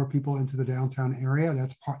brings more people into the downtown area.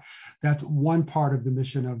 That's one part of the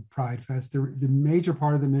mission of Pride Fest. The major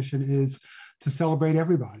part of the mission is to celebrate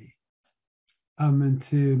everybody and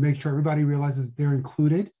to make sure everybody realizes they're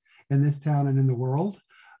included in this town and in the world,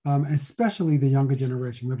 especially the younger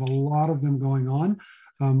generation. We have a lot of them going on.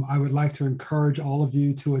 I would like to encourage all of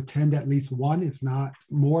you to attend at least one, if not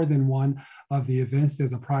more than one, of the events.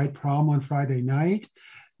 There's a Pride Prom on Friday night.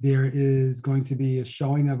 There is going to be a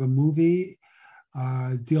showing of a movie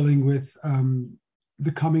dealing with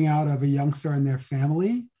the coming out of a youngster and their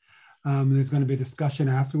family. There's going to be a discussion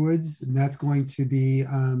afterwards, and that's going to be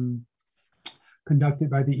conducted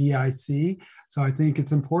by the EIC. So I think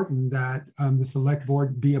it's important that the select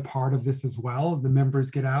board be a part of this as well. The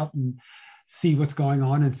members get out and see what's going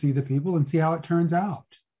on and see the people and see how it turns out.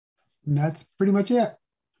 And that's pretty much it.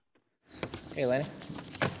 Hey, Lenny.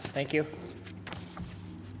 Thank you.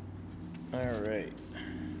 All right.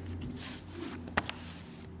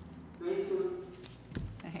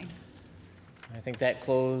 Thanks. I think that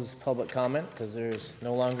closed public comment because there's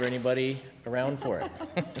no longer anybody around for it.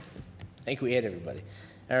 I think we hit everybody.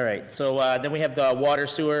 All right, so then we have the water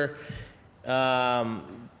sewer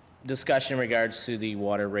discussion in regards to the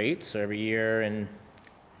water rates. So every year in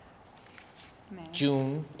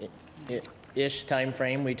June-ish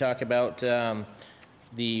timeframe, we talk about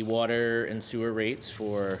the water and sewer rates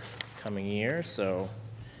for coming year. So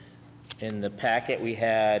in the packet we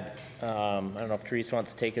had, I don't know if Teresa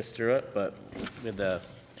wants to take us through it, but with the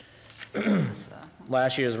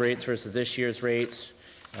last year's rates versus this year's rates.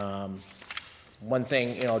 One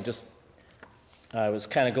thing, you know, just I was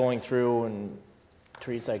kind of going through, and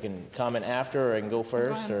Teresa, I can comment after, or I can go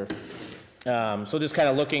first, or so just kind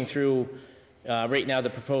of looking through. Right now, the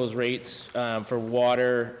proposed rates for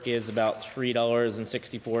water is about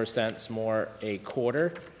 $3.64 more a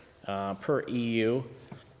quarter per EU.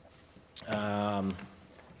 On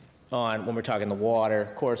when we're talking the water,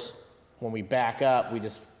 of course, when we back up, we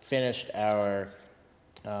just finished our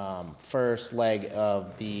first leg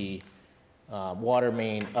of the water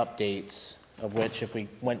main updates, of which if we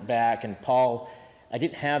went back, and Paul, I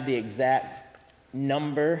didn't have the exact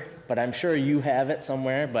number, but I'm sure you have it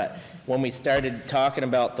somewhere, but when we started talking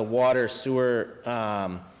about the water sewer,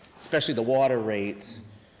 especially the water rates,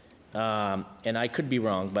 and I could be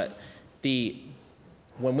wrong, but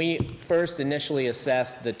when we first initially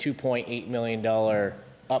assessed the $2.8 million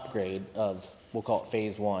upgrade of, we'll call it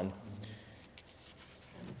phase one,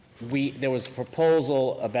 there was a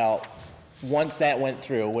proposal about, once that went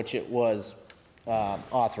through, which it was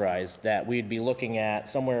authorized, that we'd be looking at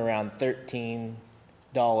somewhere around $13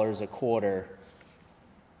 a quarter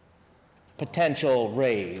potential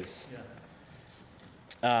raise.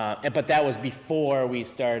 But that was before we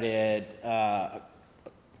started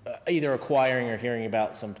either acquiring or hearing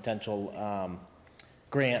about some potential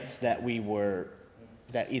grants that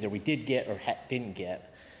either we did get or didn't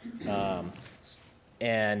get.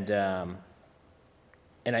 And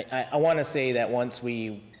I want to say that once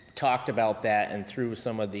we talked about that and through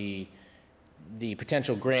some of the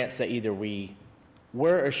potential grants that either we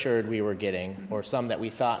were assured we were getting or some that we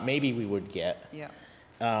thought maybe we would get,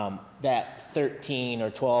 that 13 or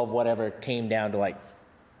 12, whatever, came down to like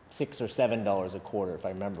 $6 or $7 a quarter, if I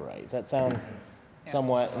remember right. Does that sound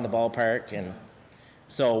somewhat in the ballpark? And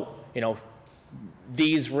so, you know,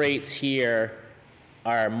 these rates here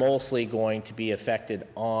are mostly going to be affected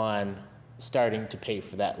on starting to pay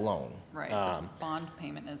for that loan. Right, the bond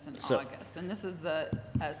payment is in August, and this is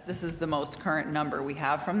the most current number we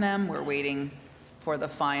have from them. We're waiting for the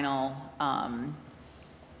final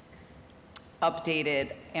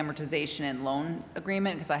updated amortization and loan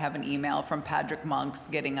agreement, because I have an email from Patrick Monks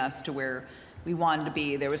getting us to where we wanted to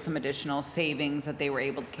be. There was some additional savings that they were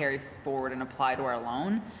able to carry forward and apply to our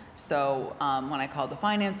loan. So when I called the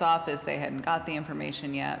finance office, they hadn't got the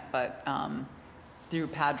information yet, but through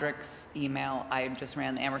Patrick's email, I just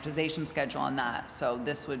ran the amortization schedule on that. So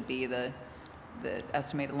this would be the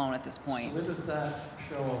estimated loan at this point. Where does that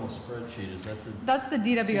show on the spreadsheet? Is that the? That's the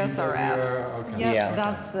DWSRF. Okay. Yep, Yeah.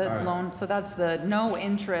 that's the loan. So that's the no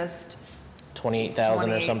interest. 28,000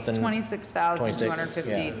 or something. 26,250,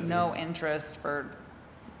 yeah. no interest for,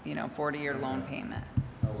 40-year loan payment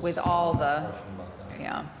with all the,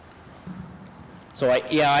 So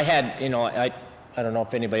I had, I don't know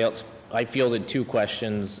if anybody else, I fielded two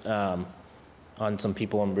questions on some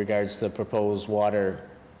people in regards to the proposed water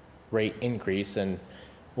rate increase and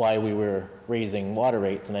why we were raising water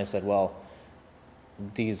rates. And I said, well,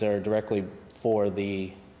 these are directly for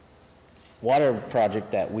the water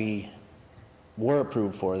project that we were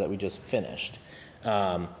approved for, that we just finished.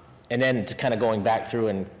 And then to kind of going back through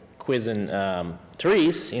and quizzing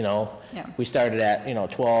Therese, we started at,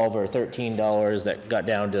 $12 or $13 that got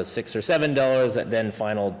down to $6 or $7 that then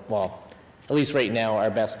at least right now,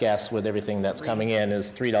 our best guess with everything that's coming in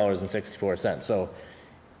is $3.64. So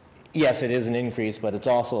yes, it is an increase, but it's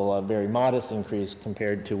also a very modest increase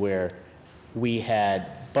compared to where we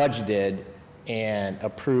had budgeted and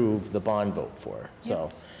approved the bond vote for. So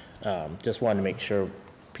just wanted to make sure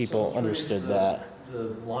people understood that.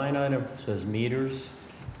 The line item says meters.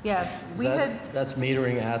 Yes, That's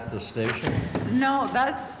metering at the station? no,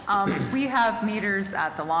 that's, we have meters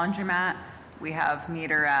at the laundromat. We have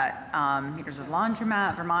meters at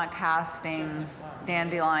laundromat, Vermont Castings,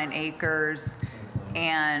 Dandelion Acres,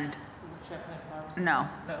 and, no.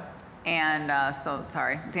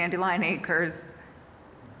 Dandelion Acres,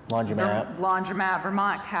 Laundromat,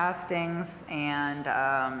 Vermont Castings, and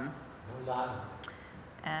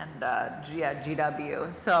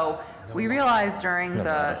GW. So we realized during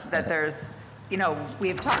that there's,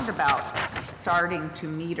 we've talked about starting to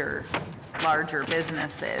meter larger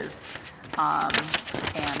businesses. And,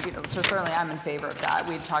 so certainly I'm in favor of that.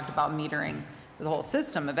 We talked about metering the whole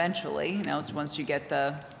system eventually, it's once you get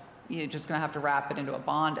you're just gonna have to wrap it into a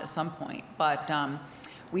bond at some point. But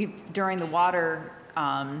during the water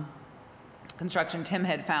construction, Tim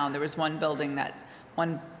had found there was one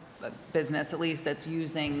business at least that's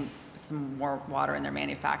using some more water in their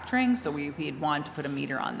manufacturing, so he had wanted to put a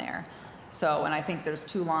meter on there. So, and I think there's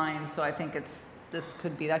 2 lines, so I think that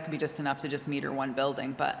could be just enough to just meter one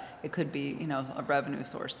building, but it could be, a revenue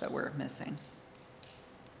source that we're missing.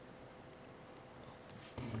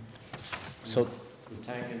 So The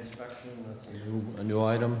tank inspection, that's a new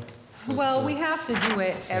item? Well, we have to do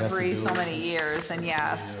it every so many years, and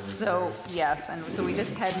so we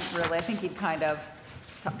just hadn't really, I think he'd kind of,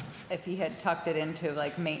 if he had tucked it into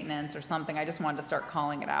like maintenance or something, I just wanted to start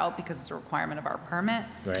calling it out because it's a requirement of our permit.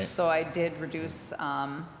 Right. So I did reduce,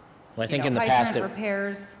 well, I think in the past hydrant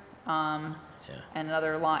repairs, and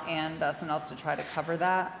another lot, and something else to try to cover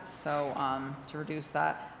that, so, to reduce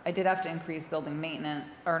that. I did have to increase building maintenance,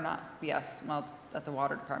 or not, at the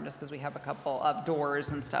water department, just because we have a couple of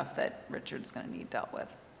doors and stuff that Richard's gonna need dealt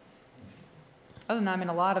with. Other than that,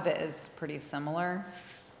 a lot of it is pretty similar.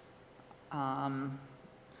 There's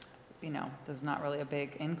not really a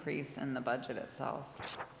big increase in the budget itself.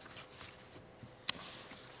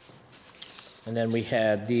 And then we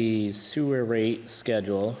had the sewer rate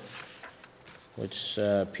schedule, which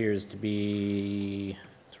appears to be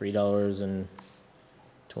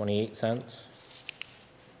 $3.28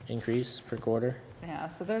 increase per quarter. Yeah,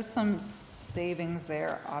 so there's some savings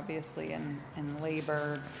there, obviously, in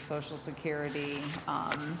labor, Social Security,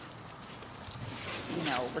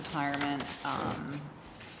 retirement,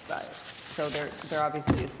 but, so there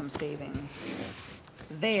obviously is some savings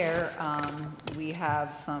there. We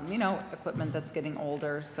have some, equipment that's getting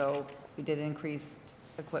older, so we did increase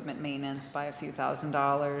equipment maintenance by a few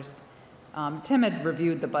 $1,000s. Tim had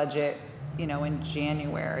reviewed the budget, in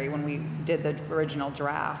January when we did the original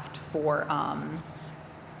draft for,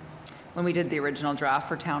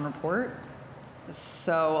 town report.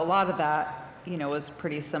 So a lot of that, was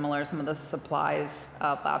pretty similar. Some of the supplies,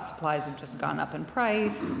 lab supplies have just gone up in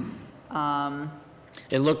price.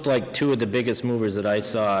 It looked like 2 of the biggest movers that I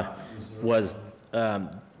saw was the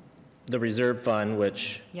reserve fund,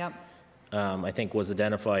 which I think was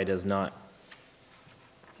identified as not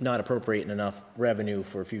appropriating enough revenue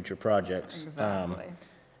for future projects. Exactly.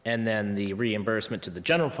 And then the reimbursement to the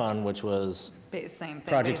general fund, which was same thing.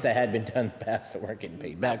 projects that had been done in the past that weren't getting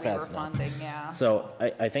paid back fast enough. So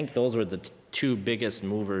I think those were the 2 biggest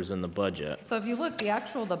movers in the budget. So if you look,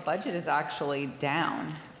 the budget is actually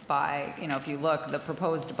down by, if you look, the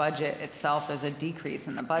proposed budget itself, there's a decrease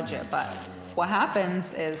in the budget. But what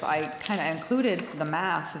happens is I kind of included the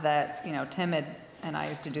math that, Tim and I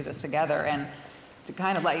used to do this together, and to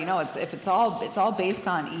kind of let you know, it's all based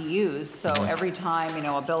on EUs. So every time,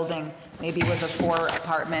 a building maybe was 4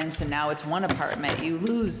 apartments and now it's 1 apartment, you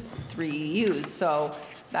lose 3 EUs. So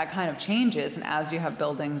that kind of changes. And as you have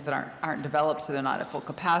buildings that aren't developed, so they're not at full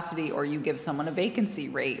capacity, or you give someone a vacancy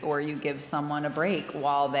rate, or you give someone a break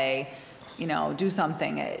while they, do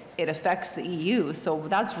something, it affects the EU. So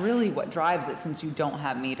that's really what drives it, since you don't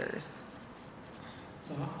have meters.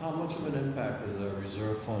 So how much of an impact does the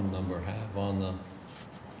reserve fund number have on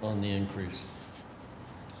the increase?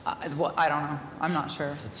 Well, I don't know. I'm not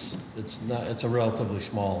sure. It's a relatively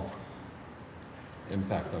small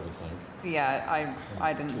impact, I would think. Yeah,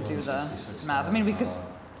 I didn't do the math. We could,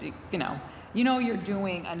 you're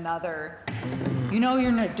doing another,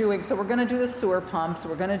 you're not doing, so we're gonna do the sewer pumps,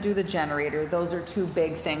 we're gonna do the generator. Those are 2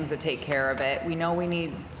 big things that take care of it. We know we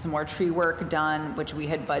need some more tree work done, which we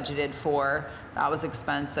had budgeted for. That was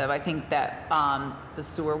expensive. I think that the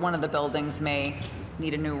sewer, one of the buildings may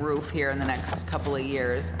need a new roof here in the next couple of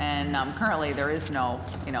years. And currently, there is no,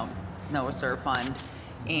 no reserve fund.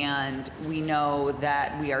 And we know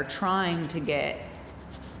that we are trying to get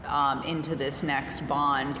into this next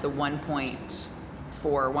bond, the 1.4,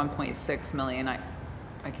 1.6 million, I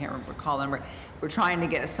can't recall the number. We're trying to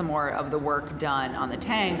get some more of the work done on the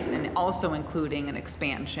tanks and also including an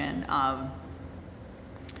expansion.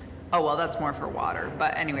 Oh, well, that's more for water,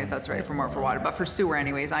 but anyways, that's right, for more for water. But for sewer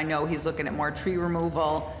anyways, I know he's looking at more tree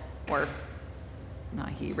removal, or not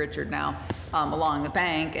he, Richard now, along the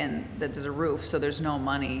bank, and that there's a roof, so there's no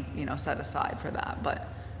money, set aside for that. But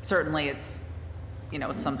certainly it's,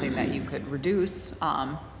 it's something that you could reduce.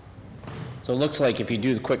 So it looks like if you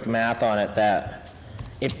do the quick math on it, that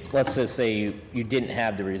if, let's just say you didn't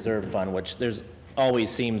have the reserve fund, which there's always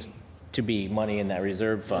seems to be money in that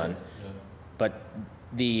reserve fund, but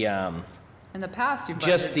the, in the past, you've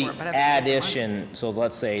just budgeted the for it, but haven't spent addition, so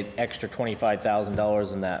let's say extra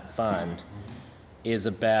 $25,000 in that fund is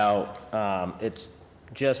about, it's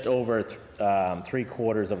just over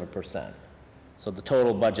 0.75%. So the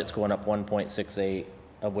total budget's going up 1.68,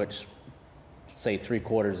 of which, say,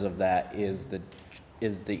 3/4 of that is the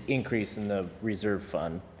increase in the reserve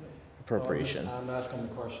fund appropriation. I'm asking the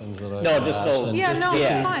questions that I No, just asked, so- and Yeah, just no, to it's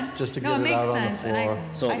get- fine. Just to No, get it it makes out on the sense, and I- floor.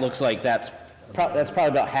 So it looks like that's probably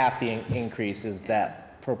about half the increase is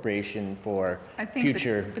that appropriation for I think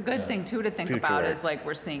future. the good thing too to think future about work. is like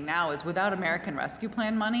we're seeing now is without American Rescue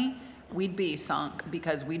Plan money, we'd be sunk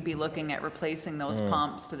because we'd be looking at replacing those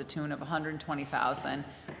pumps to the tune of 120,000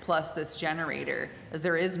 plus this generator, as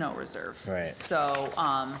there is no reserve. Right. So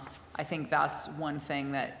I think that's one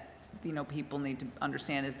thing that people need to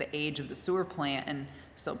understand is the age of the sewer plant, and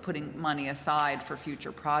so putting money aside for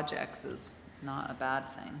future projects is not a bad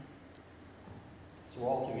thing. So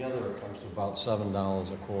altogether, it comes to about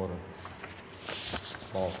 $7 a quarter,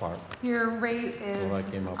 ballpark. Your rate is, What I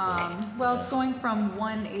came up with. well, it's going from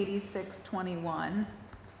 186.21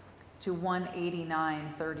 to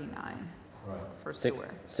 189.39 Right. for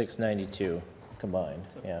sewer. 692 combined,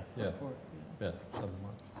 yeah. Yeah, 7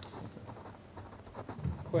 months.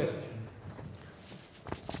 Question.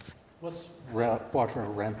 What's water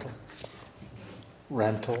rental?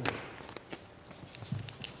 Rental?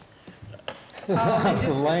 Oh, it should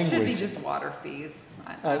be language. just water fees.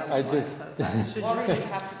 I I don't know why it just- says that. It should Water just, you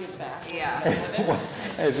have to give back. yeah.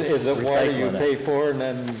 Is it water you Recycling it. pay for and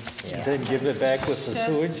Yeah. then give it back with the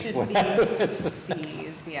Just sewage? should be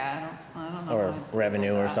fees, yeah, I don't know. Or why it's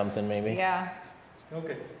revenue or labeled that. something maybe. Yeah,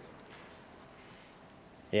 Okay.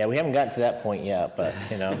 Yeah, we haven't gotten to that point yet, but,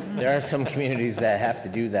 there are some communities that have to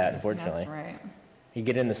do that, unfortunately. that's right. You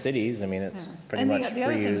get in the cities, I mean, it's Yeah. pretty And much the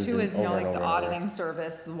other thing reused too and is, over and like over the and over. auditing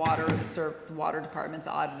service, the water department's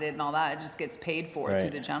audited and all that, it just gets paid for through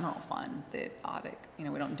Right. the general fund, the audit. We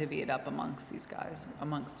don't divvy it up amongst these guys,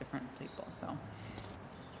 amongst different people, so.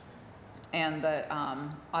 And the,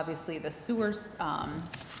 obviously the sewers,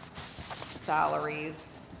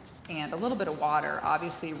 salaries and a little bit of water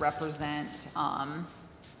obviously represent,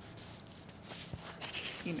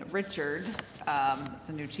 Richard, is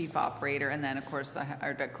the new chief operator, and then, of course,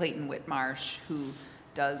 Clayton Whitmarsh, who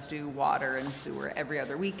does do water and sewer every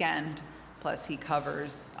other weekend, plus he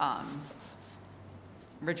covers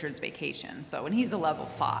Richard's vacation. So, and he's a level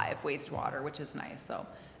 5 wastewater, which is nice. So,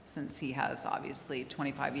 since he has obviously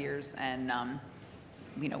 25 years, and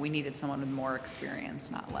we needed someone with more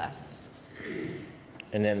experience, not less.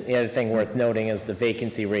 And then the other thing worth noting is the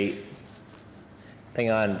vacancy rate,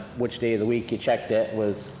 depending on which day of the week you checked it,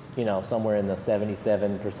 was, somewhere in the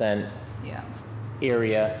 77% Yeah,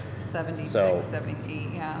 area. 76, So- 78,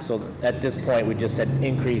 yeah. So it's- at this point, we just had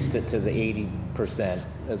increased it to the 80%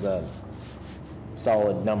 as a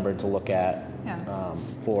solid number to look at Yeah.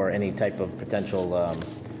 for any type of potential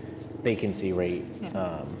vacancy rate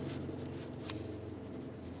Yeah.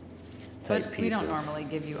 type But pieces. we don't normally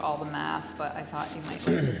give you all the math, but I thought you might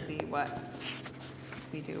like to see what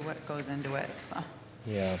we do, what goes into it, so.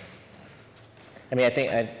 Yeah. I mean, I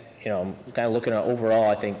think, I'm kind of looking at overall,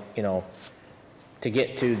 I think, to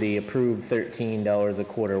get to the approved $13 a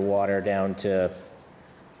quarter water down to,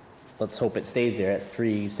 let's hope it stays there at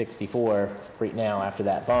 364 right now after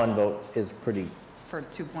that bond vote is pretty, For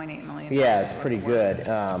 2.8 million. yeah, it's worth pretty of work. good.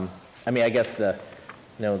 I mean, I guess the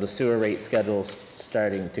sewer rate schedule's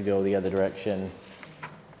starting to go the other direction,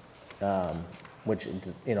 which,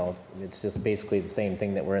 it's just basically the same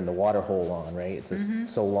thing that we're in the water hole on, right? It's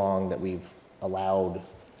just so long that we've allowed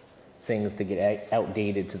things to get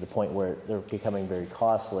outdated to the point where they're becoming very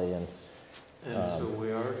costly, and And so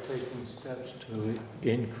we are taking steps to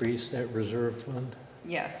increase that reserve fund?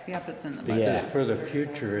 Yes, yep, it's in the Yeah. budget. Because for the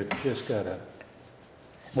future, it just gotta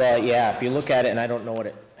Well, yeah, if you look at it, and I don't know what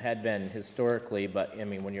it had been historically, but I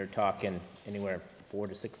mean, when you're talking anywhere $4,000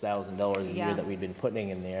 to $6,000 a Yeah. year that we've been putting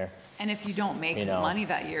in there. And if you don't make You know. money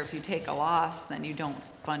that year, if you take a loss, then you don't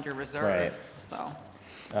fund your reserve, Right. so.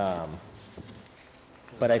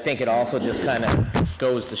 But I think it also just kind of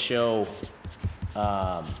goes to show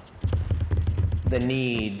the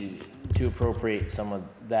need to appropriate some of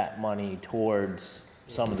that money towards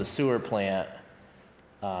some of the sewer plant,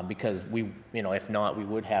 because we, you know, if not, we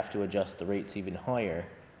would have to adjust the rates even higher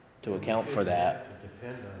to account for that. It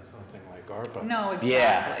depend on something like ARPA. No,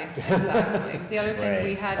 Yeah. exactly, exactly. The other thing we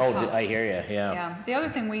Right. had. Oh, talked- I hear you, yeah. Yeah, the other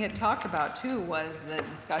thing we had talked about too was the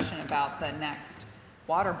discussion about the next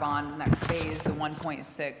water bond, next phase, the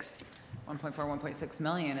 1.6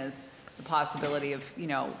 million is the possibility of, you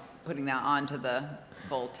know, putting that onto the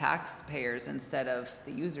full taxpayers instead of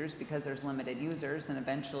the users, because there's limited users, and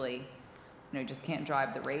eventually, you know, you just can't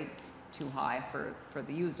drive the rates too high for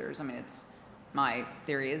the users. I mean, it's, my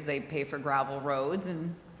theory is they pay for gravel roads,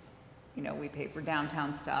 and, you know, we pay for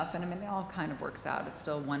downtown stuff, and I mean, it all kind of works out. It's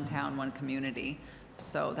still one town, one community.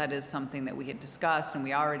 So that is something that we had discussed, and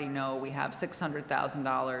we already know we have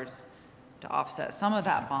 $600,000 to offset some of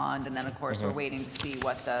that bond, and then, of course, we're waiting to see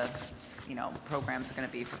what the, you know, programs are gonna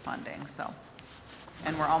be for funding, so.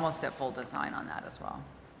 And we're almost at full design on that as well.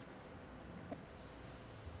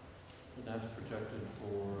 And that's projected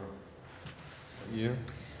for a year?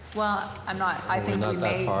 Well, I think we We're not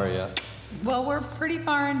that may, far yet. well, we're pretty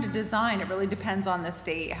far into design. It really depends on the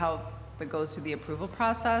state, how it goes through the approval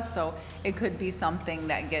process, so it could be something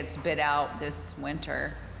that gets bid out this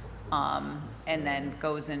winter, and then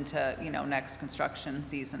goes into, you know, next construction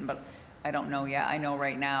season, but I don't know yet. I know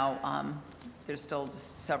right now, there's still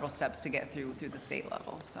just several steps to get through the state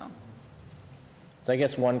level, so. So I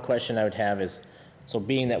guess one question I would have is, so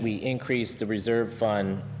being that we increased the reserve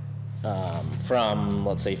fund from,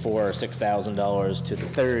 let's say, $4,000 or $6,000 to the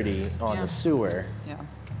 30 on Yeah. the sewer,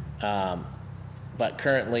 Yeah. but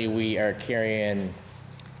currently we are carrying,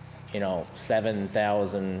 you know,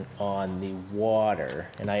 7,000 on the water,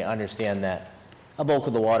 and I understand that a bulk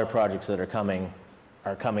of the water projects that are coming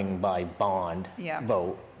by bond Yeah.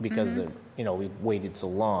 vote, because of, you know, we've waited so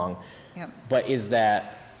long. Yep. But is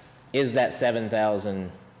that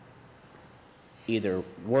 7,000 either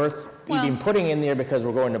worth even Well- putting in there because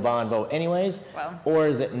we're going to bond vote anyways? Well- Or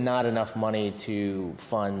is it not enough money to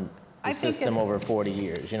fund the I think system it's- over 40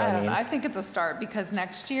 years, you know I what I don't know, mean? I think it's a start, because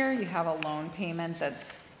next year you have a loan payment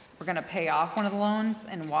that's, we're gonna pay off one of the loans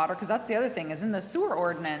in water, because that's the other thing, is in the sewer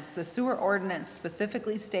ordinance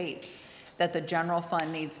specifically states that the general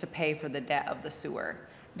fund needs to pay for the debt of the sewer.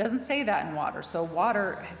 It doesn't say that in water, so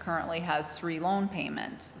water currently has 3 loan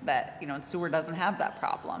payments that, you know, and sewer doesn't have that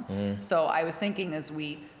problem. So I was thinking as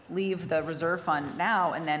we leave the reserve fund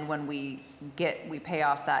now, and then when we pay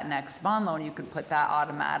off that next bond loan, you could put that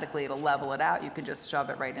automatically, it'll level it out, you could just shove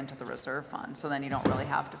it right into the reserve fund, so then you don't really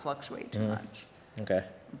have to fluctuate too much. Okay.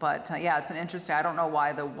 But, yeah, it's an interesting, I don't know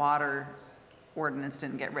why the water ordinance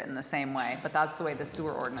didn't get written the same way, but that's the way the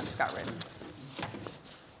sewer ordinance got written.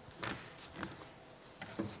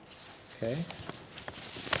 Okay.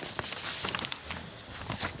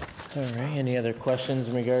 All right, any other questions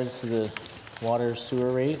in regards to the water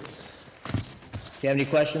sewer rates? Do you have any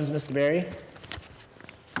questions, Mr. Barry?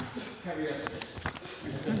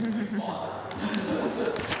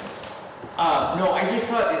 No, I just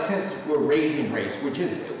thought that since we're raising rates, which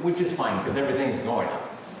is fine, because everything's going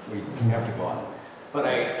up, we have to go up. But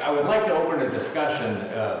I would like to open a discussion.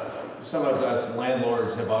 Some of us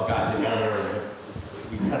landlords have all gotten together, and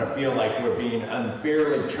we kind of feel like we're being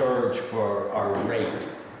unfairly charged for our rate,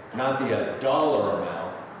 not the dollar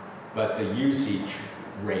amount, but the usage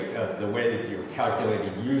rate, the way that you're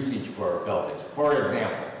calculating usage for our buildings. For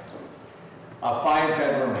example, a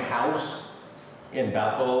 5-bedroom house in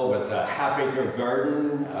Bethel with a half-acre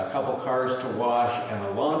garden, a couple cars to wash, and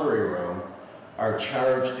a laundry room are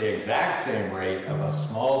charged the exact same rate of a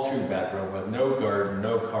small 2-bedroom with no garden,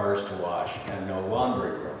 no cars to wash, and no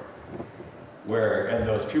laundry room. Where in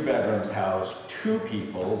those 2 bedrooms house 2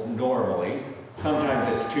 people normally, sometimes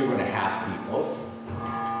it's 2.5 people.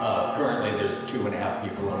 Currently there's 2.5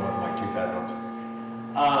 people in one of my 2 bedrooms.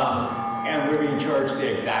 And we're being charged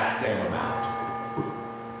the exact same amount.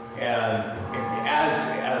 And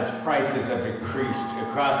as prices have increased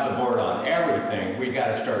across the board on everything, we got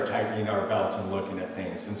to start tightening our belts and looking at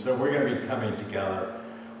things. And so we're going to be coming together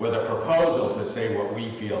with a proposal to say what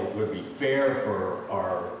we feel would be fair for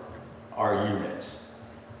our units.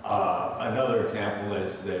 Another example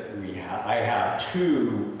is that I have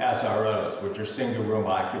 2 SROs, which are single room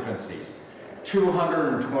occupancies,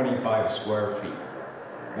 225 square feet.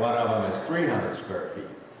 One of them is 300 square feet.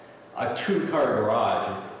 A two-car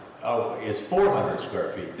garage is 400 square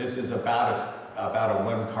feet. This is about a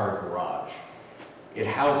one-car garage. It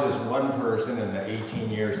houses one person. In the 18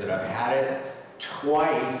 years that I've had it.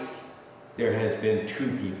 Twice there has been two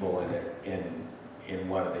people in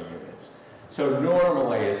one of the units. So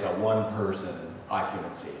normally it's a one-person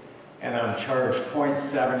occupancy, and I'm charged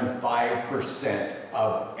 0.75%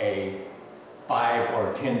 of a 5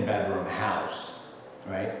 or 10 bedroom house,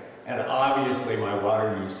 right? And obviously my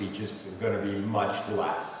water usage is going to be much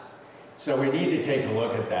less. So we need to take a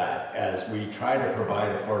look at that as we try to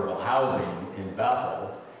provide affordable housing in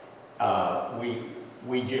Bethel. We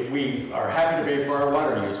are happy to pay for our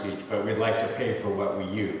water usage, but we'd like to pay for what we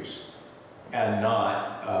use, and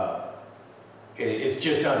not, it's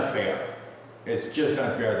just unfair. It's just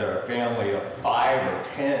unfair that a family of 5 or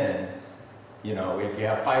 10, you know, if you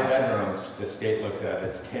have 5 bedrooms, the state looks at it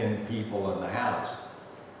as 10 people in the house,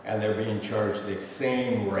 and they're being charged the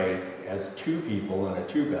same rate as 2 people in a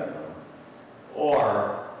 2-bedroom.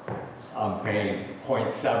 Or I'm paying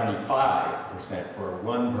 0.75% for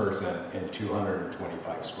one person in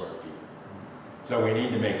 225 square feet. So we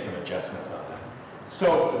need to make some adjustments on that.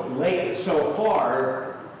 So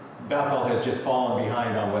far, Bethel has just fallen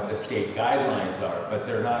behind on what the state guidelines are, but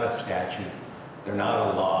they're not a statute, they're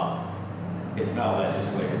not a law, it's not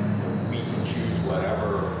legislated. We can choose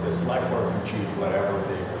whatever, the select board can choose whatever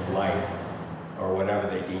they would like, or whatever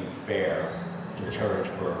they deem fair to charge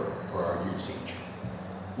for our usage.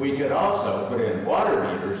 We could also put in water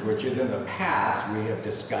meters, which is in the past we have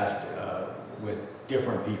discussed with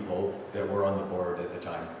different people that were on the board at the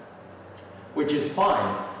time, which is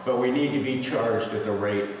fine, but we need to be charged at the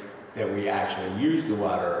rate that we actually use the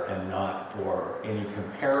water, and not for any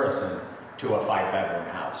comparison to a 5-bedroom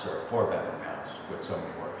house or a 4-bedroom house with so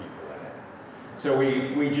many more people in it. So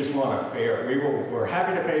we just want a fair, we're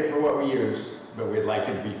happy to pay for what we use, but we'd like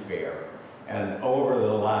it to be fair. And over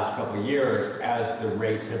the last couple of years, as the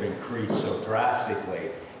rates have increased so drastically,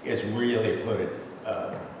 it's really put it,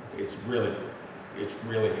 it's really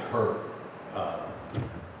hurt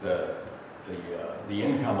the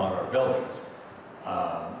income on our buildings.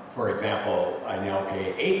 For example, I now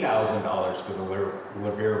pay $8,000 for the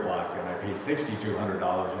Levere block, and I pay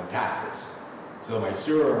 $6,200 in taxes. So my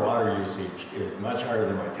sewer and water usage is much higher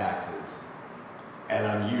than my taxes, and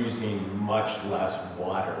I'm using much less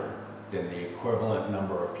water than the equivalent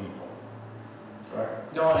number of people.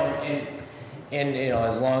 Right. No, and you know,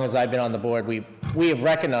 as long as I've been on the board, we have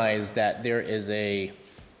recognized that there is an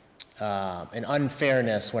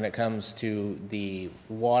unfairness when it comes to the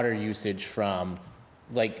water usage from,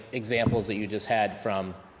 like examples that you just had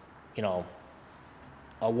from, you know,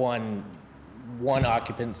 a one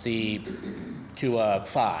occupancy to a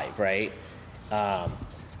 5, right?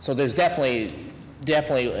 So there's definitely,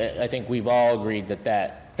 I think we've all agreed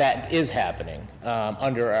that is happening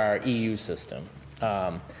under our EU system.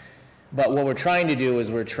 But what we're trying to do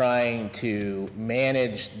is we're trying to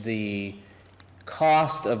manage the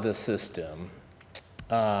cost of the system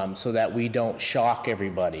so that we don't shock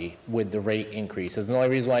everybody with the rate increases. And the only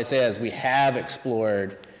reason why I say that is we have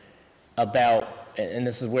explored about, and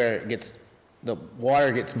this is where it gets, the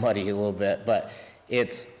water gets muddy a little bit, but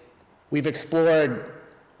we've explored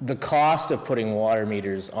the cost of putting water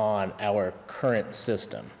meters on our current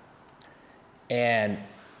system. And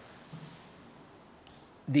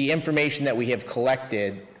the information that we have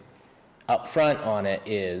collected up front on it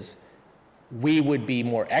is we would be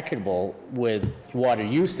more equitable with water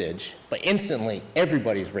usage, but instantly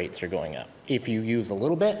everybody's rates are going up if you use a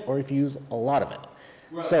little bit or if you use a lot of it.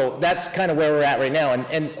 Right. So that's kind of where we're at right now.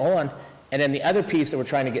 And hold on. And then the other piece that we're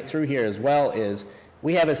trying to get through here as well is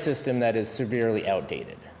we have a system that is severely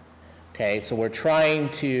outdated. Okay, so we're trying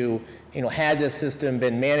to, you know, had this system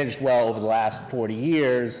been managed well over the last 40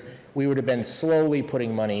 years, we would have been slowly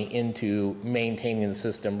putting money into maintaining the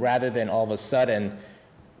system rather than all of a sudden,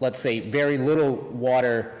 let's say, very little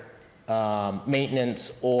water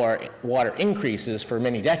maintenance or water increases for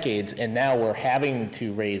many decades, and now we're having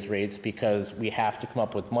to raise rates because we have to come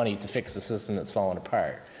up with money to fix the system that's fallen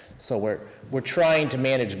apart. So we're trying to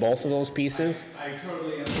manage both of those pieces. I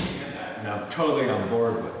totally understand that, and I'm totally on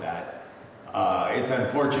board with that. It's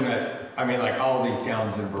unfortunate, I mean, like all these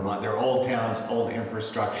towns in Vermont, they're old towns, old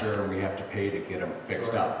infrastructure, and we have to pay to get them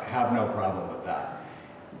fixed up. Have no problem with that.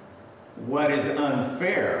 What is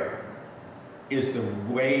unfair is the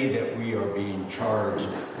way that we are being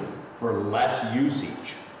charged for less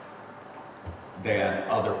usage than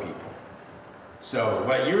other people. So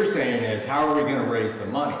what you're saying is, how are we going to raise the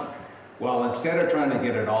money? Well, instead of trying to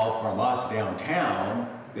get it all from us downtown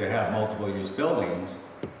that have multiple use buildings,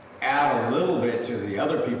 add a little bit to the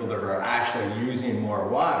other people that are actually using more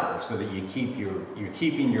water so that you're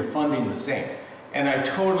keeping your funding the same. And I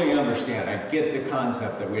totally understand, I get the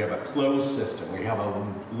concept that we have a closed system. We have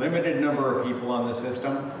a limited number of people on the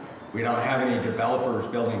system. We don't have any developers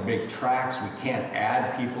building big tracks. We can't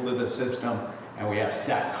add people to the system, and we have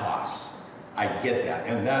set costs. I get that,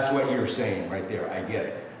 and that's what you're saying right there, I get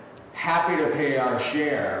it. Happy to pay our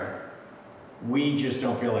share, we just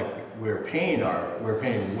don't feel like we're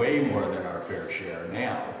paying way more than our fair share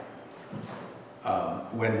now.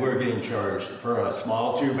 When we're getting charged for a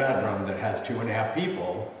small 2-bedroom that has 2.5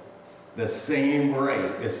 people, the same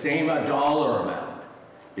rate, the same dollar amount,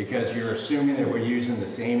 because you're assuming that we're using the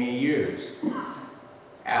same EUs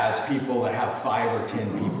as people that have 5 or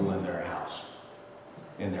 10 people in their house,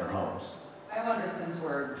 in their homes. I wonder, since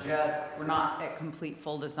we're not at complete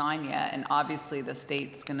full design yet, and obviously the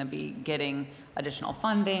state's gonna be getting additional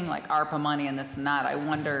funding, like ARPA money and this and that, I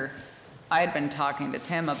wonder, I had been talking to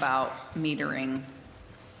Tim about metering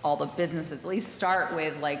all the businesses, at least start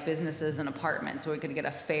with like businesses and apartments, so we could get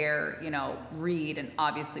a fair, you know, read, and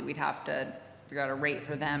obviously we'd have to figure out a rate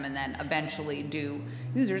for them and then eventually do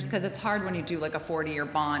users, because it's hard when you do like a 40-year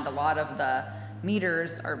bond. A lot of the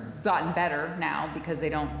meters are gotten better now because they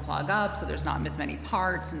don't clog up, so there's not as many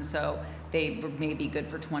parts, and so they may be good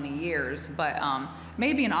for 20 years, but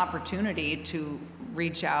maybe an opportunity to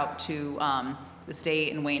reach out to the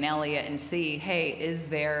state and Wayne Elliott and see, hey,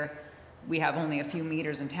 we have only a few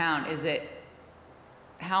meters in town,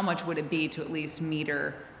 how much would it be to at least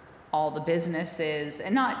meter all the businesses,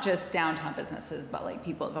 and not just downtown businesses, but like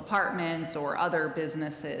people of apartments or other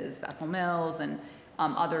businesses, Bethel Mills, and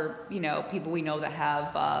other, you know, people we know that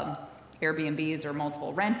have Airbnbs or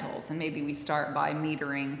multiple rentals, and maybe we start by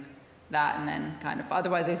metering that, and then kind of,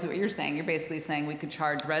 otherwise I see what you're saying. You're basically saying we could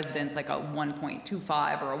charge residents like a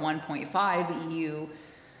 1.25 or a 1.5 EU.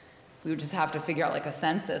 We would just have to figure out like a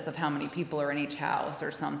census of how many people are in each house or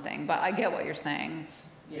something, but I get what you're saying.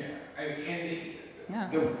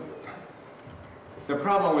 The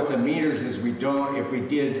problem with the meters is if we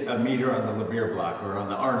did a meter on the Levere block or on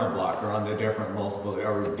the Arnold block or on the different multiple,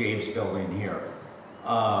 or Dave's building here,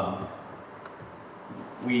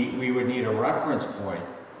 we would need a reference point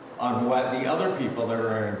on what the other people that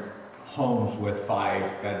are in homes with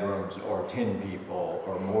 5 bedrooms or 10 people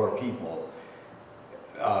or more people.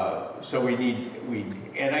 So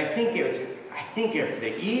and I think if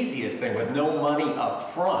the easiest thing with no money up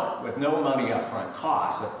front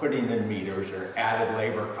costs of putting in meters or added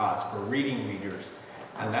labor costs for reading meters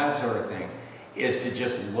and that sort of thing, is to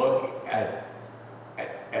just look at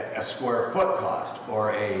a square foot cost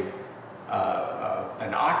or an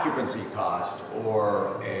occupancy cost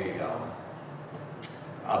or a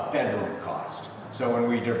bedroom cost. So when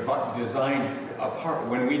we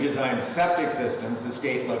design septic systems, the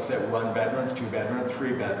state looks at 1 bedrooms, 2 bedrooms,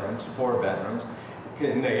 3 bedrooms, 4 bedrooms,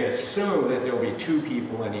 and they assume that there'll be 2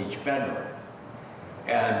 people in each bedroom.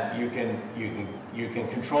 And you can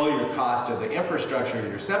control your cost of the infrastructure of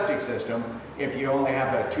your septic system. If you only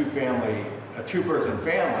have a 2-person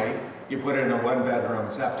family, you put in a 1-bedroom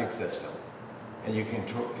septic system, and you can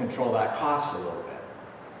control that cost a little bit.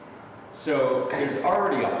 So there's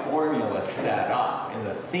already a formula set up in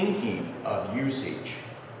the thinking of usage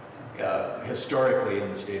historically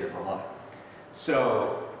in the state of Vermont.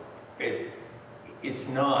 So it's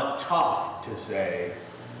not tough to say,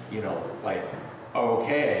 you know, like,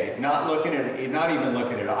 okay, not even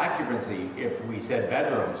looking at occupancy. If we said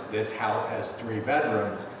bedrooms, this house has 3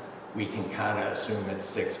 bedrooms, we can kind of assume it's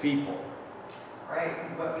 6 people. Right,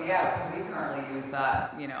 because we currently use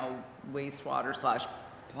that, you know, wastewater /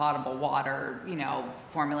 potable water, you know,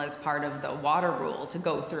 formula as part of the water rule to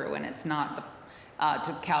go through, and it's not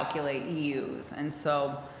to calculate EUs. And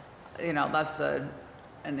so, you know, that's an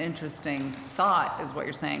interesting thought, is what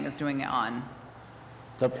you're saying, is doing it on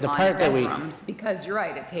the part that bedrooms, because you're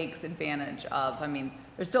right, it takes advantage of, I mean,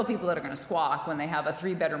 there's still people that are going to squawk when they have a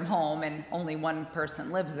 3-bedroom home and only 1 person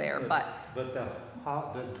lives there, but the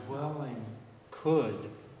dwelling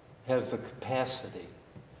has the capacity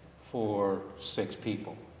for 6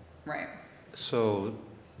 people. right. So,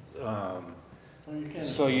 You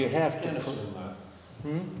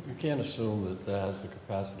can't assume that has the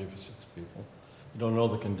capacity for 6 people. You don't know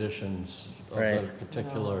the conditions of Right. that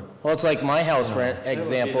particular. Well, it's like my house, for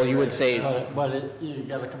example, you would say, You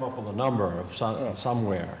gotta come up with a number of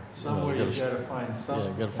somewhere. somewhere you gotta find Yeah,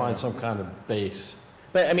 something. you gotta find some kind of base.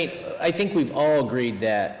 but I mean, I think we've all agreed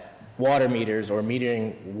that water meters or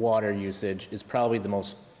metering water usage is probably the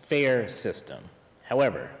most fair system.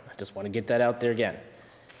 However, I just want to get that out there again.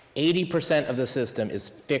 80% of the system is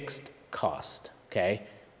fixed cost, okay?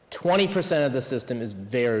 20% of the system is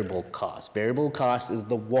variable cost. Variable cost is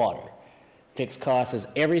the water. Fixed cost is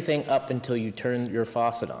everything up until you turn your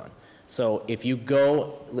faucet on. So if you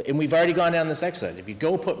go, and we've already gone down this exercise, if you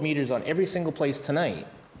go put meters on every single place tonight,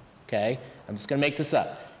 okay, I'm just gonna make this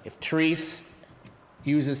up. If Therese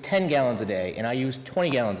uses 10 gallons a day and I use 20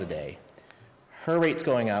 gallons a day, her rate's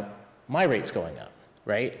going up, my rate's going up,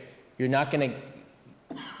 right? You're gonna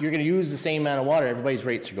use the same amount of water, everybody's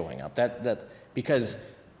rates are going up. That's because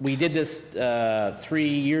we did this 3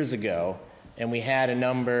 years ago, and we had a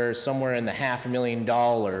number somewhere in the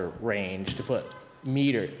 $500,000 range to put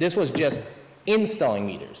meter. This was just installing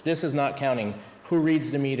meters. This is not counting who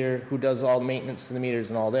reads the meter, who does all the maintenance to the meters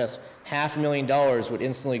and all this. $500,000 would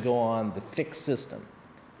instantly go on the fixed system.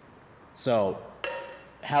 So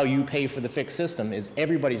how you pay for the fixed system is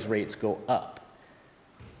everybody's rates go up.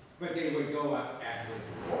 But they would go up at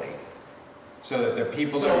the point, so that the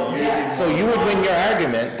people that are using. So you would win your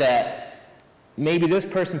argument that maybe this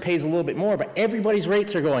person pays a little bit more, but everybody's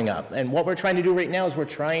rates are going up. And what we're trying to do right now is we're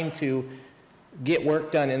trying to get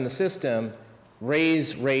work done in the system,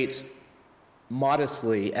 raise rates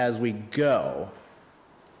modestly as we go,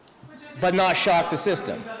 but not shock the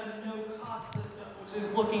system. A no-cost system, which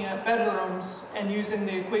is looking at bedrooms and using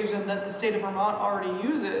the equation that the state of Vermont already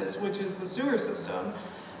uses, which is the sewer system,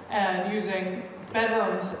 and using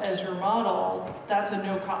bedrooms as your model. That's a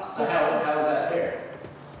no-cost system. How is that fair?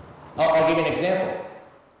 I'll give you an example.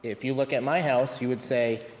 If you look at my house, you would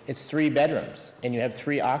say it's 3 bedrooms and you have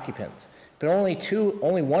 3 occupants, but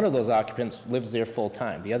only one of those occupants lives there full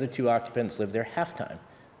time. The other 2 occupants live there half time.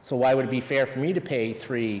 So why would it be fair for me to pay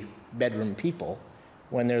 3 bedroom people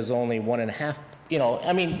when there's only 1.5? You know,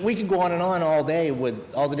 I mean, we could go on and on all day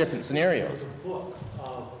with all the different scenarios. The book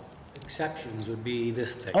of exceptions would be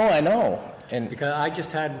this thing. Oh, I know. And because I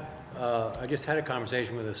just had a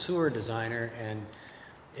conversation with a sewer designer, and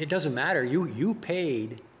it doesn't matter. You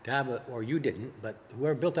paid to have a, or you didn't, but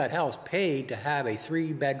whoever built that house paid to have a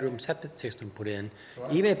 3-bedroom septic system put in,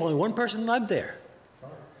 even if only one person lived there.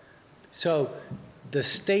 So the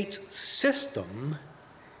state's system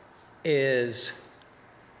is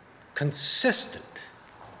consistent,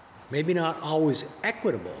 maybe not always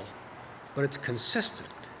equitable, but it's consistent.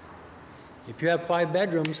 If you have 5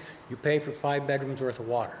 bedrooms, you pay for 5 bedrooms worth of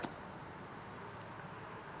water.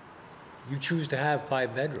 You choose to have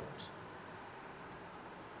 5 bedrooms.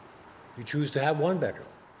 You choose to have 1 bedroom.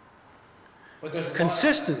 But there's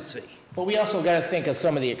consistency. But we also got to think of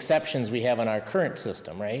some of the exceptions we have in our current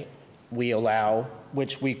system, right? We allow,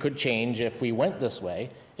 which we could change if we went this way,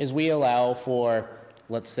 is we allow for,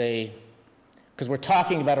 let's say, because we're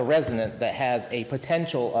talking about a resident that has a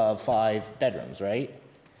potential of 5 bedrooms, right?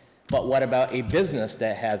 But what about a business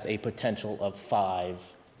that has a potential of 5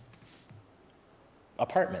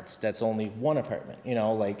 apartments? That's only 1 apartment. You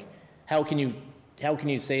know, like, how can you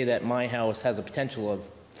say that my house has a potential of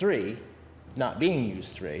 3, not being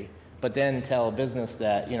used 3, but then tell a business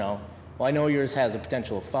that, you know, well, I know yours has a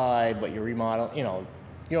potential of 5, but your remodel, you know,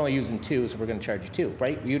 you're only using 2, so we're going to charge you 2,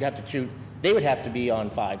 right? You'd have to choose. They would have to be on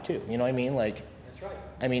 5 too. You know what I mean? Like, that's right.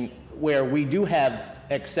 I mean, where we do have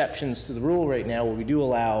exceptions to the rule right now, where we do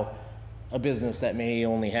allow a business that may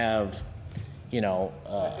only have, you know,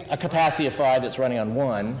 a capacity of 5 that's running on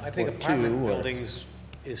 1 I think or 2. apartment buildings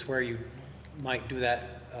is where you might do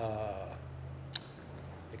that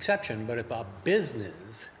exception, but if a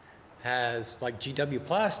business has, like GW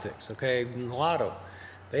Plastics, okay, Mulatto,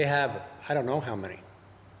 they have, I don't know how many,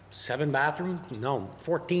 7 bathrooms? No,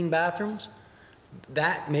 14 bathrooms?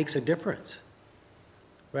 That makes a difference,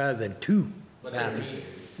 rather than 2 bathrooms.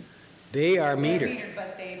 They are metered.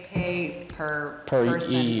 But they pay per Per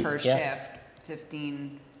person, per yeah. shift,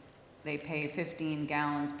 15, they pay 15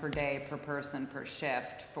 gallons per day per person per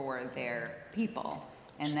shift for their people.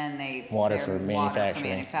 And then they, Water their for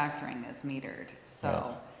manufacturing is metered,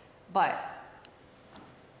 so, but,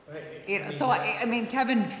 you know, so I mean,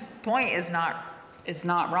 Kevin's point is not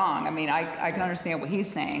wrong. I mean, I can understand what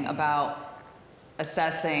he's saying about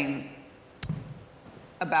assessing,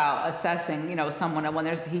 you know, someone, when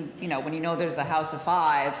there's, you know, when you know there's a house of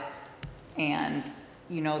 5 and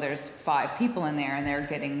you know there's 5 people in there and they're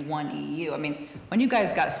getting 1 EU. I mean, when you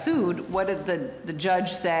guys got sued, what did the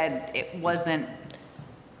judge said? It wasn't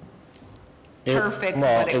perfect,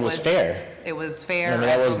 well, but it was fair. It was fair. I mean,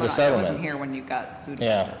 that was the settlement. I wasn't here when you got sued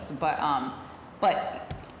Yeah. for this,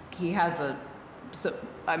 but he has so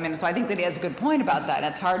I think that he has a good point about that. And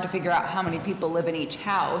it's hard to figure out how many people live in each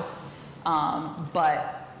house,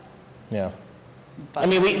 but. Yeah. I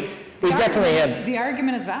mean, we definitely have. The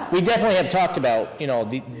argument is valid. We definitely have talked about, you know,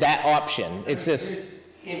 that option. It's just.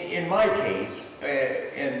 In my case,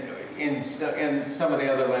 and in some of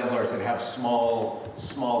the other landlords that have small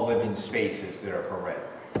living spaces that are for rent.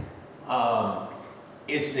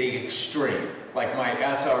 It's the extreme, like my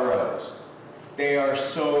SROs. They are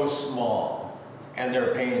so small, and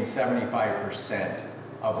they're paying 75%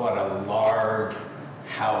 of what a large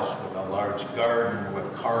house with a large garden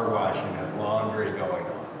with car washing and laundry going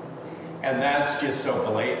on. And that's just so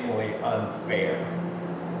blatantly unfair.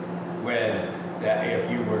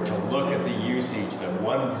 If you were to look at the usage that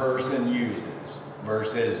one person uses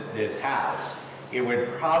versus this house, it would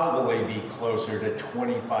probably be closer to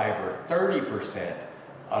 25 or 30%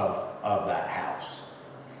 of that house.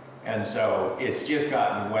 And so it's just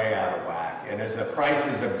gotten way out of whack. And as the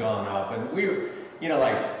prices have gone up, and we're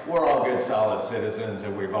all good, solid citizens,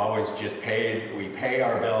 and we've always just we pay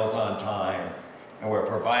our bills on time, and we're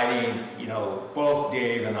providing, both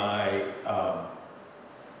Dave and I,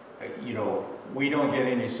 we don't get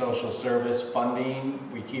any social service funding.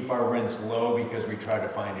 We keep our rents low because we try to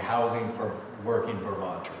find housing for working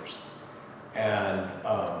Vermonters. And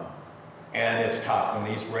it's tough when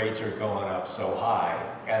these rates are going up so high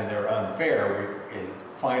and they're unfair.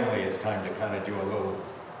 Finally, it's time to kind of do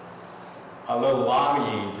a little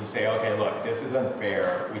lobbying to say, okay, look, this is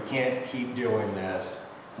unfair. We can't keep doing this.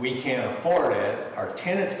 We can't afford it. Our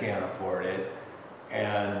tenants can't afford it.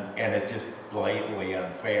 And it's just blatantly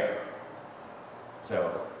unfair.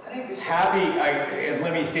 So and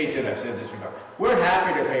let me state that I've said this before. We're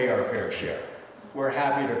happy to pay our fair share. We're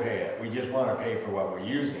happy to pay it. We just want to pay for what we're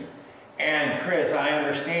using. And Chris, I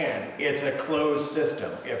understand it's a closed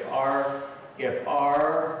system. If it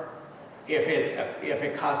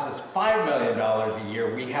costs us $5 million a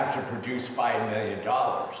year, we have to produce $5 million.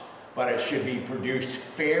 But it should be produced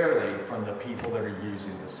fairly from the people that are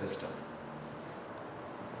using the system.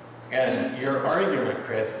 And your argument,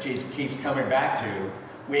 Chris, just keeps coming back to,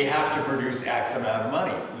 we have to produce X amount of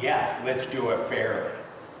money. Yes, let's do it fairly.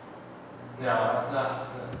 No,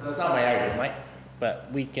 that's not my argument, Mike. But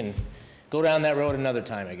we can go down that road another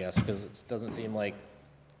time, I guess, because it doesn't seem like,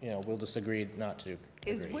 we'll just agree not to.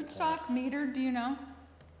 Is Woodstock metered, do you know?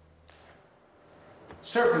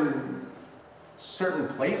 Certain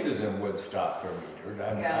places in Woodstock are metered.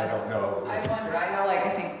 I don't know. I wonder, I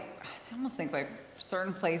almost think like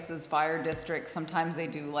certain places, fire districts, sometimes they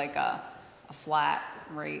do like a flat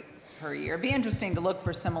rate per year. It'd be interesting to look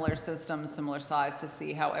for similar systems, similar size, to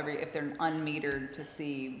see how if they're unmetered, to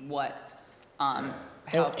see what, and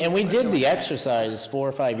we did the exercise 4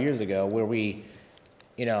 or 5 years ago where we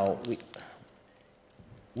didn't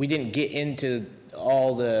get into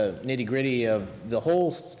all the nitty-gritty of the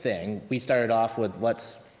whole thing. We started off with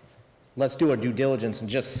let's do our due diligence and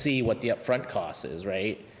just see what the upfront cost is,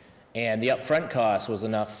 right? And the upfront cost was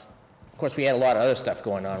enough. Of course, we had a lot of other stuff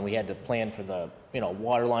going on. We had to plan for the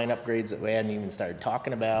water line upgrades that we hadn't even started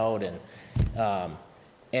talking about, and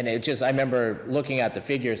it just, I remember looking at the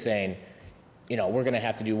figure saying, we're going to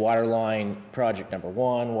have to do water line project number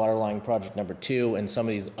 1, water line project number 2, and some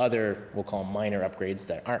of these other, we'll call them minor upgrades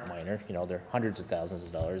that aren't minor. They're hundreds of thousands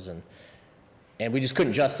of dollars, and we just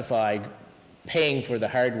couldn't justify paying for the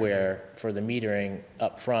hardware for the metering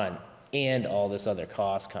up front and all this other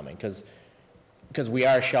cost coming, because we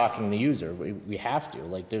are shocking the user. We have to.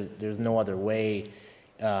 Like, there's no other way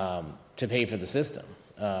to pay for the system.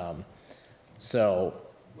 So.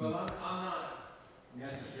 Well, I'm not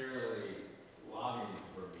necessarily lobbying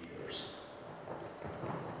for meters,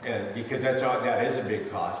 and because that is a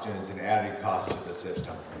big cost and it's an added cost to the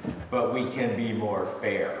system. But we can be more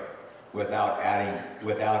fair without adding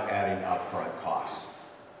upfront costs.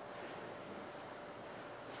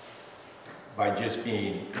 By just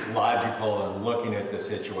being logical and looking at the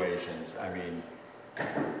situations. I mean,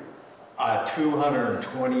 a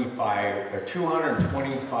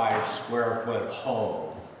 225 square foot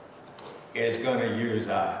home is going to use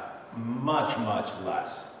a much, much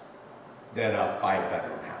less than a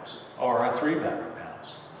 5-bedroom house, or a 3-bedroom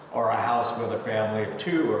house, or a house with a family of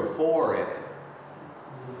 2 or 4 in it.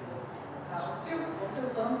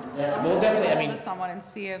 Yeah, we'll definitely, to someone and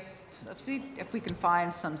see if we can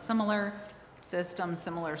find some similar systems,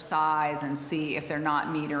 similar size, and see if they're not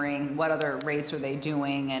metering, what other rates are they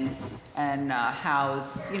doing, and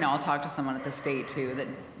how's, I'll talk to someone at the state too,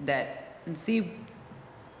 that and see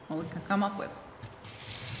what we can come up with.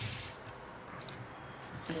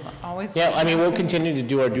 Just always. Yeah, I mean, we'll continue to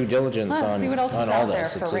do our due diligence on all this. See what else is out there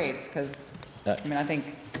for rates, because, I think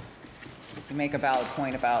you make a valid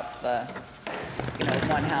point about the,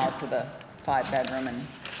 one house with a 5-bedroom and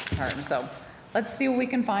apartment. So let's see what we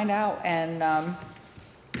can find out, and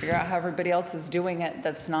figure out how everybody else is doing it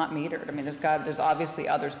that's not metered. I mean, there's obviously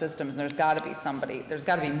other systems, and there's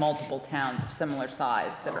gotta be multiple towns of similar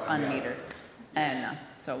size that are unmetered. And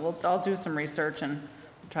so I'll do some research and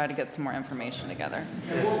try to get some more information together.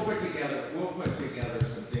 And we'll put together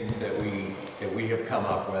some things that we have come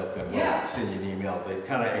up with, and we'll send you an email that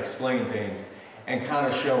kind of explain things and kind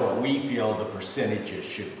of show what we feel the percentages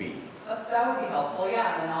should be. That would be helpful,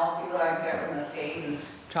 yeah, and then I'll see what I get from the state and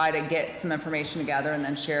try to get some information together and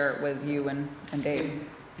then share it with you and Dave.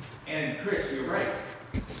 And Chris, you're right.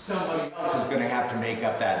 Somebody else is gonna have to make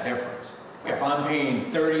up that difference. If I'm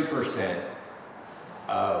paying 30%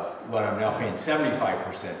 of what I'm now paying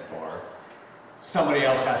 75% for, somebody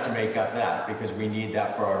else has to make up that because we need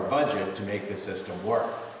that for our budget to make the system work.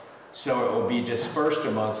 So it will be dispersed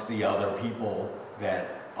amongst the other people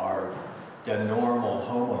that are the normal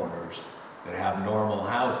homeowners that have normal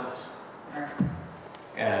houses.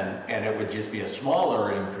 And it would just be a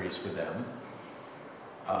smaller increase for them,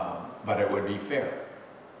 but it would be fair.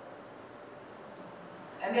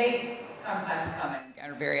 And they sometimes come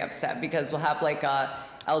and are very upset because we'll have like a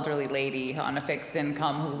elderly lady on a fixed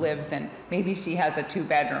income who lives in, maybe she has a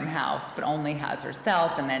 2-bedroom house but only has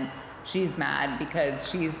herself, and then she's mad because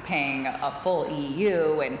she's paying a full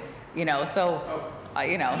EU, and so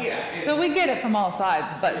so we get it from all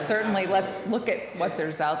sides, but certainly let's look at what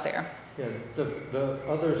there's out there. Yeah, the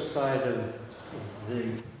other side of the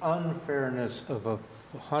unfairness of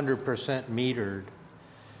 100% metered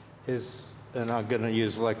is, and I'm going to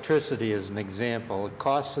use electricity as an example, it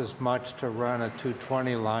costs as much to run a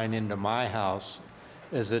 220 line into my house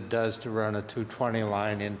as it does to run a 220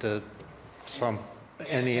 line into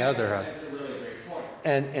any other house. That's a really great point.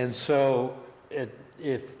 And so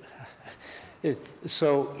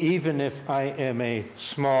so even if I am a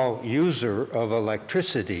small user of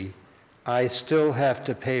electricity, I still have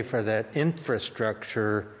to pay for that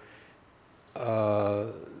infrastructure,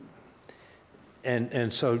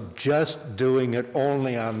 and so just doing it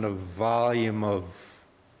only on the volume of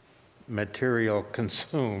material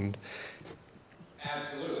consumed,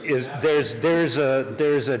 absolutely, there's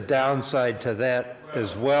a downside to that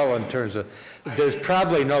as well, in terms of there's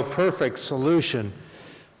probably no perfect solution.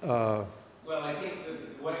 Well, I think that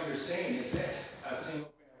what you're saying is this: a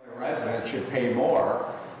single-family resident should pay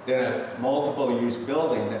more than a multiple-use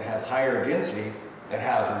building that has higher density, that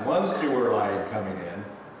has one sewer line coming in.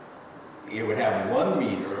 It would have one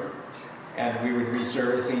meter, and we would be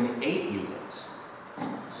servicing 8 units.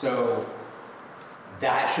 So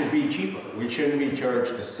that should be cheaper. We shouldn't be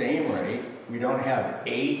charged the same rate. We don't have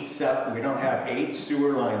 8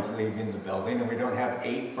 sewer lines leaving the building, and we don't have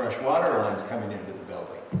 8 fresh water lines coming into the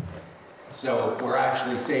building. So we're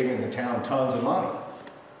actually saving the town tons of money.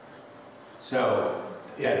 So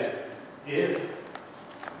that's it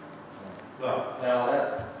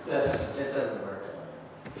doesn't work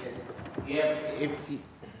that way.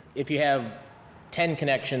 If you have 10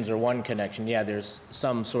 connections or 1 connection, yeah, there's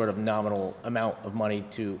some sort of nominal amount of money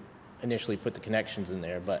to initially put the connections in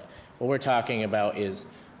there, but what we're talking about is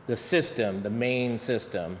the system, the main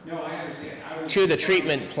system. No, I understand. To the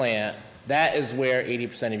treatment plant, that is where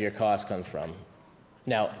 80% of your cost comes from.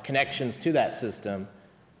 Now, connections to that system,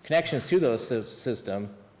 connections to those system,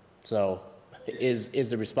 so is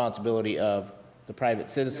the responsibility of the private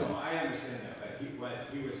citizen. No, I understand that, but what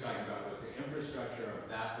he was talking about was the infrastructure of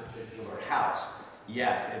that particular house.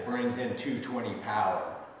 Yes, it brings in 220 power,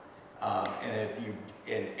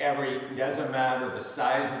 it doesn't matter the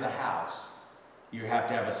size of the house, you have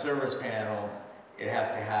to have a service panel. It has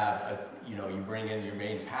to have you bring in your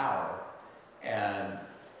main power, and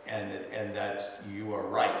that's, you are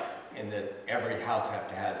right in that every house have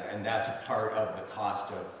to have it, and that's a part of the cost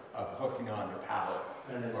of hooking onto power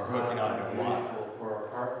or hooking onto water. For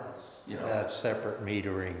apartments, have separate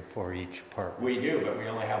metering for each apartment. We do, but we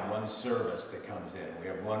only have one service that comes in. We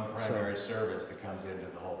have one primary service that comes into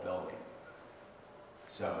the whole building.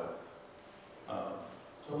 So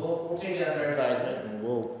we'll take it under advisement, and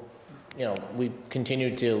we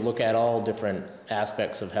continue to look at all different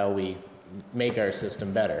aspects of how we make our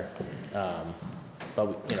system better.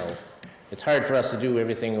 But it's hard for us to do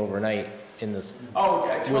everything overnight in this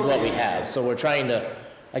with what we have. So we're trying to,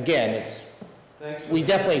 again, we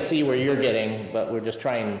definitely see where you're getting, but we're just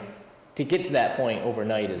trying to get to that point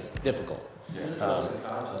overnight is difficult. Yeah, that's the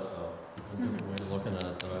concept though. A different way of looking at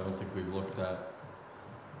it that I don't think we've looked at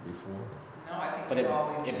before. No, I think But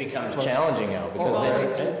always it becomes challenging now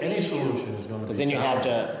because any solution is going to be. because then you have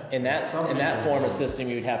to, in that form of system,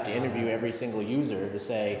 you'd have to interview every single user to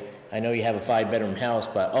say, I know you have a 5-bedroom house,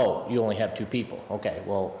 but you only have 2 people. Okay,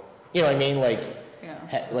 well, you know what I mean? Like,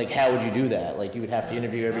 like, how would you do that? Like, you would have to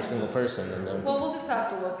interview every single person and then. Well, we'll just have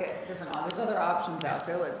to look at different, there's other options out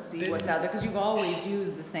there, let's see what's out there, because you've always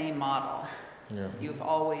used the same model. Yeah. You've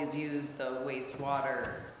always used the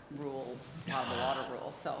wastewater rule, the water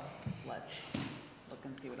rule, so let's look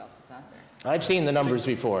and see what else is out there. I've seen the numbers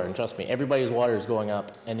before, and trust me, everybody's water is going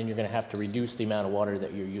up, and then you're gonna have to reduce the amount of water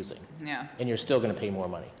that you're using. Yeah. And you're still gonna pay more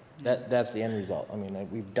money. That's the end result. I mean,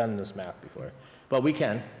 we've done this math before. But we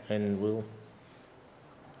can, and we'll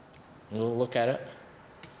look at it.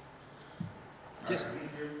 Just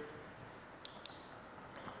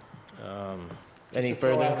Any to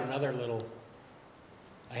throw further? out another little,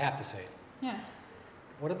 I have to say it. Yeah.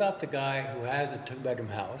 What about the guy who has a 2-bedroom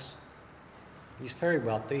house? He's very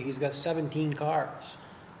wealthy. He's got 17 cars.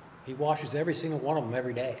 He washes every single one of them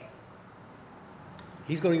every day.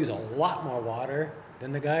 He's going to use a lot more water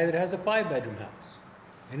than the guy that has a 5-bedroom house,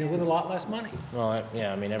 and with a lot less money. Well,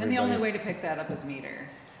 yeah, I mean, everybody. And the only way to pick that up is meter.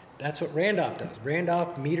 That's what Randolph does.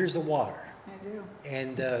 Randolph meters the water. I do.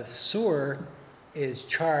 And sewer is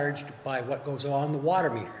charged by what goes on the water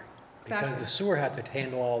meter. Because Exactly. the sewer has to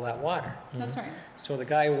handle all that water. That's right. So the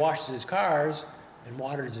guy who washes his cars and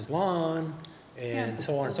waters his lawn and Yeah,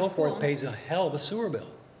 so on and so that's forth cool. pays a hell of a sewer bill.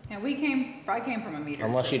 Yeah, I came from a meter.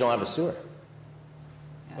 Unless you don't have a sewer.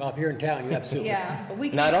 Well, if you're in town, you have sewer. Yeah, but we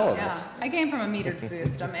came, Not all of yeah. us. I came from a metered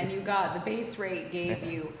system, and you got, the base rate gave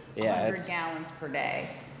you Yeah, 100 it's- gallons per day,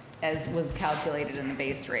 as was calculated in the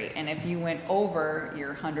base rate. And if you went over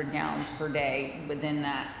your 100 gallons per day within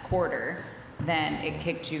that quarter, then it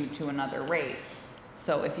kicked you to another rate.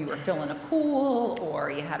 So if you were filling a pool,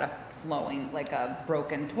 or you had a flowing, like a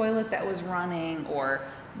broken toilet that was running, or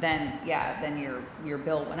then, yeah, then your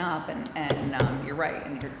bill went up, and you're right,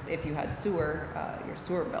 and if you had sewer, your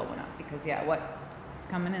sewer bill went up, because, yeah, what's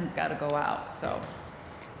coming in's gotta go out, so.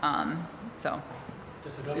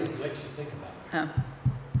 Just another glitch to think about.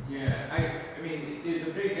 Yeah, I mean, there's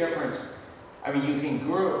a big difference. I mean, you can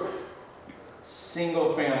group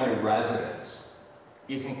single-family residents.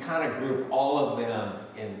 You can kind of group all of them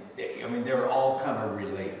in, I mean, they're all kind of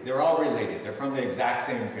related. They're all related. They're from the exact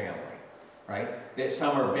same family, right?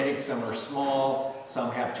 Some are big, some are small,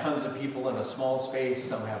 some have tons of people in a small space,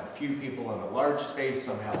 some have a few people in a large space,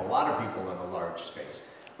 some have a lot of people in a large space.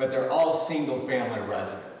 But they're all single-family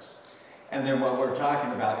residents. And then what we're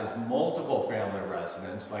talking about is multiple family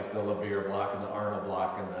residents, like the Levere block and the Arnold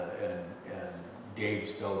block and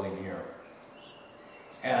Dave's building here.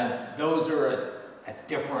 And those are a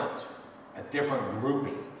different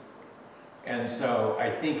grouping. And so I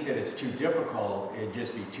think that it's too difficult, it'd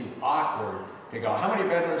just be too awkward to go, how many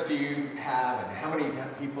bedrooms do you have, and how many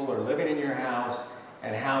people are living in your house,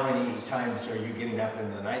 and how many times are you getting up in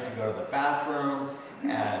the night to go to the bathroom,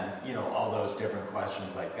 and you know, all those different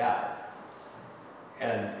questions like that.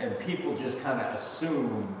 And people just kind of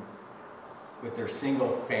assume with their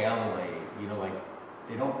single family, you know, like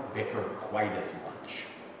they don't bicker quite as much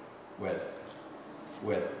with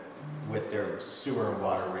their sewer and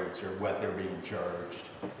water rates or what they're being charged.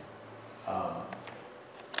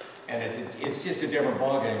 And it's just a different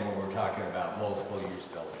ballgame when we're talking about multiple use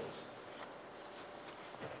buildings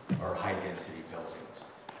or high density buildings.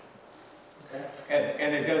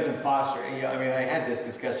 And it doesn't foster, you know, I mean, I had this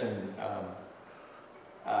discussion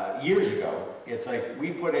years ago. It's like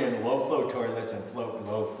we put in low flow toilets and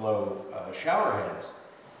low flow shower heads,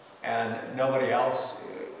 and nobody else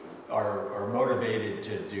are motivated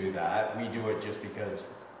to do that. We do it just because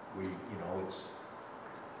we, you know, it's,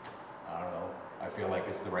 I don't know, I feel like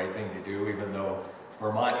it's the right thing to do, even though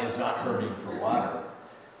Vermont is not hurting for water.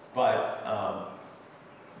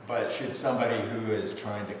 But should somebody who is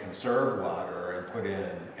trying to conserve water and put in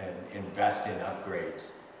and invest in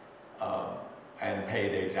upgrades and pay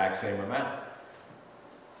the exact same amount?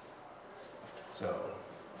 So.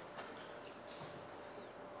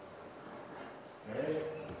 All right.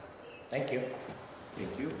 Thank you.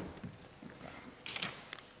 Thank you.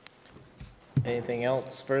 Anything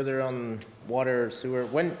else further on water or sewer?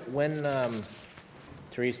 When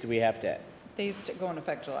Therese, do we have to? These go into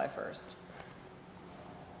effect July 1st.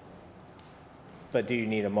 But do you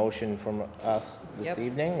need a motion from us this Yep.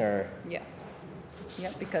 evening, or? Yes.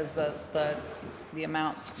 Yep, because the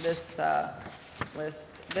amount, this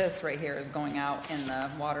this right here is going out in the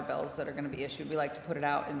water bills that are gonna be issued. We like to put it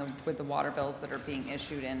out with the water bills that are being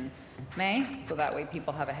issued in May, so that way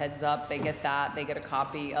people have a heads up, they get that, they get a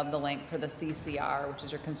copy of the link for the CCR, which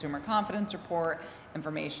is your Consumer Confidence Report,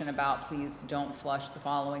 information about please don't flush the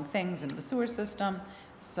following things into the sewer system.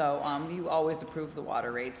 So you always approve the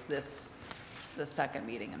water rates the second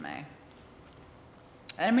meeting in May.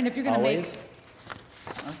 And I mean, if you're gonna Always? make,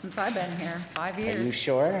 since I've been here, 5 years. Are you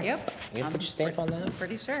sure? Yep. You can put your stamp on that? I'm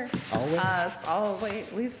pretty sure. Always? Wait,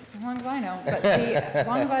 at least as long as I know. But as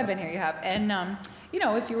long as I've been here, you have. And, you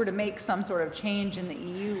know, if you were to make some sort of change in the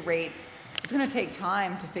EU rates, it's going to take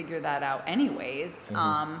time to figure that out anyways,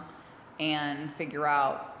 and figure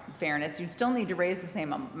out fairness. You'd still need to raise the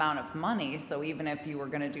same amount of money. So even if you were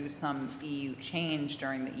going to do some EU change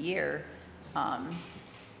during the year,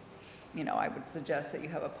 you know, I would suggest that you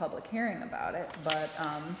have a public hearing about it, but,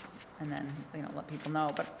 and then, you know, let people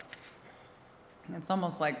know. But it's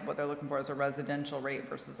almost like what they're looking for is a residential rate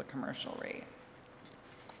versus a commercial rate.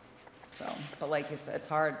 So, but like you said, it's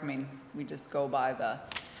hard. I mean, we just go by the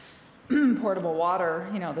portable water,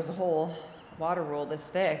 you know, there's a whole water rule this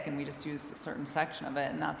thick, and we just use a certain section of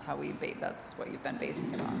it, and that's how that's what you've been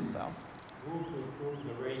basing it on, so. Move to approve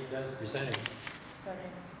the rates as presented.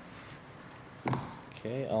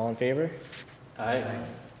 Okay, all in favor? Aye. All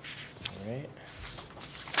right.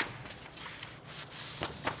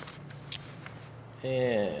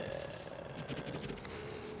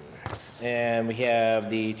 And we have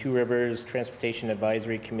the Two Rivers Transportation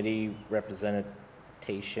Advisory Committee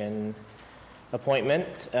representation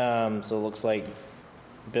appointment. So it looks like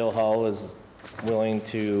Bill Hull is willing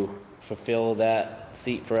to fulfill that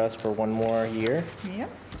seat for us for one more year. Yep.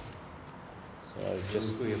 So I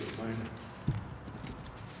just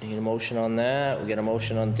need a motion on that. We get a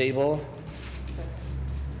motion on the table.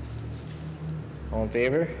 All in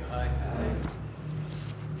favor? Aye.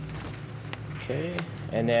 Okay,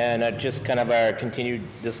 and then just kind of our continued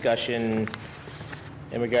discussion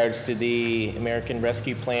in regards to the American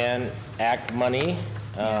Rescue Plan Act money.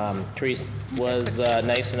 Therese was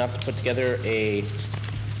nice enough to put together a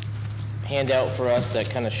handout for us that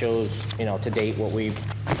kind of shows, you know, to date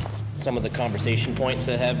some of the conversation points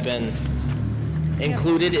that have been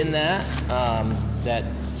included in that, that,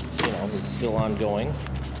 you know, is still ongoing.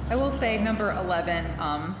 I will say number 11,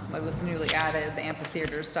 it was newly added, the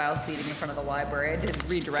amphitheater style seating in front of the library. I did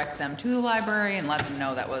redirect them to the library and let them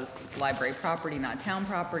know that was library property, not town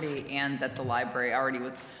property, and that the library already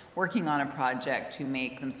was working on a project to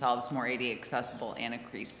make themselves more ADA accessible and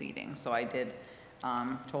increase seating. So I did,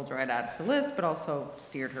 told her I'd add it to the list, but also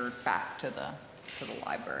steered her back to the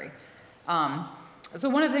library. So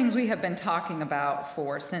one of the things we have been talking about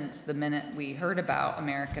since the minute we heard about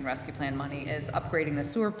American Rescue Plan money is upgrading the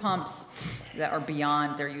sewer pumps that are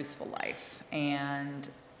beyond their useful life. And,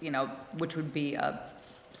 you know, which would be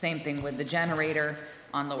same thing with the generator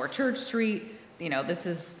on Lower Church Street. You know, this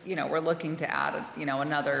is, you know, we're looking to add, you know,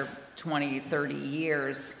 another 20, 30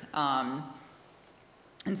 years,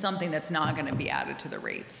 and something that's not going to be added to the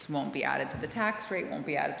rates, won't be added to the tax rate, won't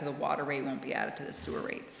be added to the water rate, won't be added to the sewer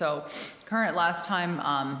rate. So last time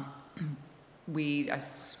I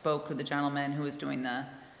spoke with the gentleman who was doing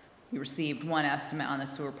we received one estimate on the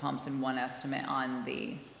sewer pumps and one estimate on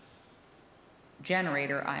the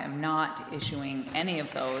generator. I am not issuing any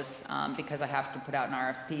of those because I have to put out an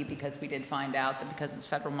RFP, because we did find out that because it's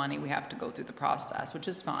federal money, we have to go through the process, which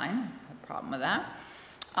is fine. I have no problem with that.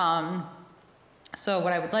 So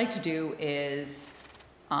what I would like to do is,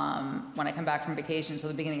 when I come back from vacation, so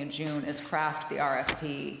the beginning of June, is craft the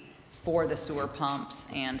RFP for the sewer pumps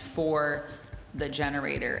and for the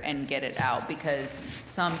generator and get it out, because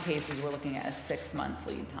some cases we're looking at a 6-month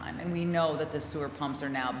lead time. And we know that the sewer pumps are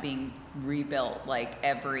now being rebuilt like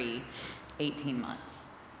every 18 months.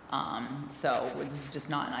 So this is just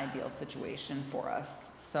not an ideal situation for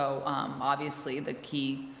us. So obviously the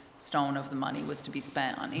key stone of the money was to be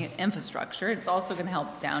spent on infrastructure. It's also going to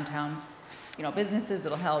help downtown, you know, businesses.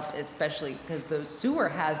 It'll help, especially because the sewer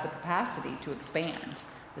has the capacity to expand.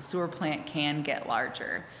 The sewer plant can get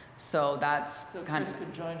larger, so that's kind of.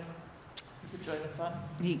 Could join the fund.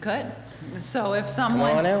 He could. So if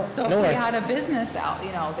someone, so if we had a business out,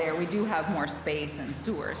 you know, there, we do have more space in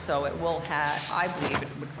sewer, so it will have. I believe it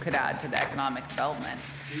could add to the economic development.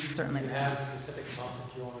 Certainly. Do you have specific pump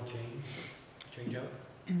that you want to change out?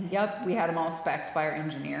 Yep, we had them all spec'd by our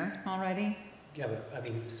engineer already. Yeah, but I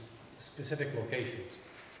mean, specific locations,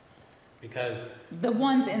 because. The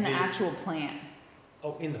ones in the actual plant.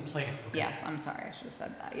 Oh, in the plant. Okay. Yes, I'm sorry, I should have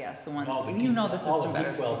said that. Yes, the ones, you know the system better.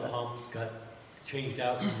 All the deep well pumps got changed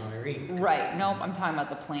out in Irene. Right, nope, I'm talking about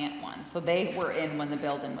the plant ones. So they were in when the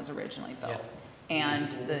building was originally built. Yeah.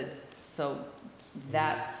 And so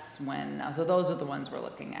that's when, so those are the ones we're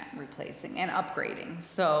looking at replacing and upgrading.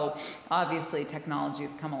 So obviously technology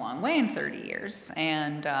has come a long way in 30 years.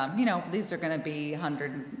 And, you know, these are going to be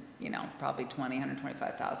probably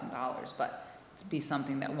 $125,000, but it's be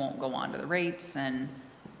something that won't go onto the rates. And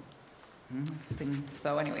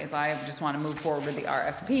So anyways, I just want to move forward with the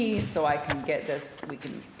RFP so I can get this, we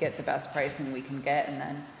can get the best pricing we can get and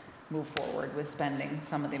then move forward with spending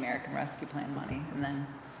some of the American Rescue Plan money and then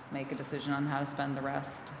make a decision on how to spend the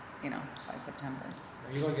rest, you know, by September.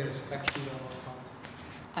 Are you gonna get a spec sheet on those pumps?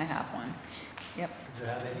 I have one. Yep. Does it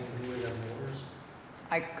have anything to do with their motors?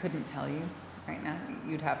 I couldn't tell you right now.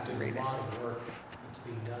 You'd have to read it. There's a lot of work that's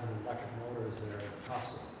being done with electric motors that are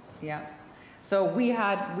costly. Yeah. So we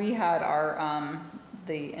had our,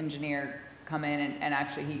 the engineer come in and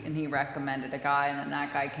actually he recommended a guy and then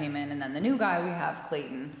that guy came in and then the new guy we have,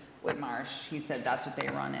 Clayton Whitmarsh, he said that's what they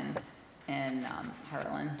run in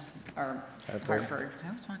Heartland or Hartford. I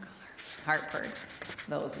always want to call her Hartford,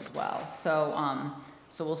 those as well. So,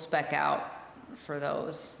 so we'll spec out for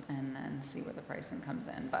those and then see where the pricing comes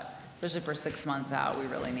in. But especially for 6 months out, we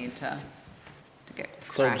really need to get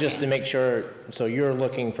cracking. So just to make sure, so you're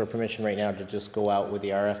looking for permission right now to just go out with the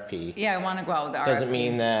RFP? Yeah, I want to go out with the RFP. Doesn't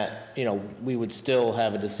mean that, you know, we would still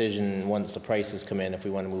have a decision once the prices come in if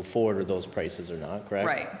we want to move forward with those prices or not, correct?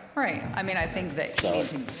 Right. I mean, I think that you need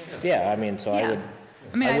to. Yeah, I mean, so Yeah.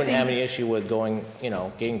 I wouldn't have any issue with going, you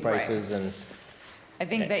know, getting prices and I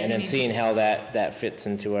think that and then seeing how that fits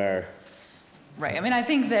into our. Right. I mean, I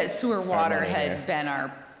think that sewer water money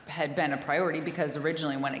had been a priority because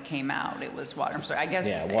originally when it came out, it was water. I'm sorry, I guess.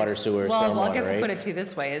 Yeah, water, sewer, well, I stormwater, guess I right? put it to you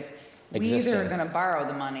this way is we Existing. either are going to borrow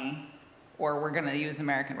the money or we're going to use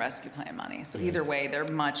American Rescue Plan money. So either way, they're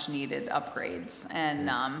much needed upgrades. And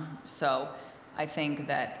so I think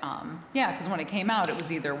that, yeah, because when it came out, it was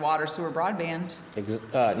either water, sewer, broadband.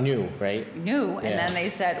 New, right? New, and Yeah. then they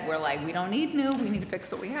said, we're like, we don't need new, we need to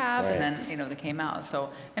fix what we have, Right. and then, you know, they came out, so,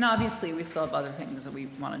 and obviously, we still have other things that we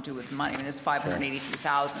want to do with the money, I mean, there's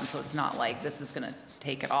 583,000, so it's not like this is gonna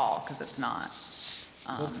take it all, because it's not.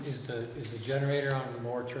 Is the generator on the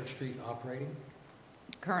Lower Church Street operating?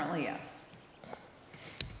 Currently, yes.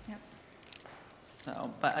 Yep.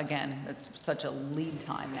 So, but again, it's such a lead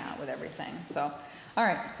time now with everything, so, all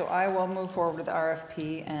right, so I will move forward with the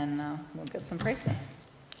RFP, and we'll get some pricing.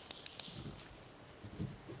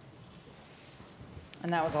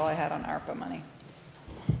 And that was all I had on ARPA money.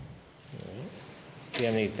 Do you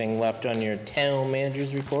have anything left on your town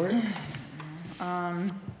manager's report?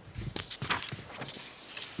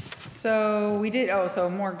 So we did, so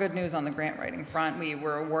more good news on the grant writing front. We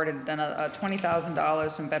were awarded a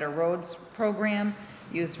 $20,000 from Better Roads program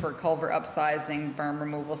used for culvert upsizing, berm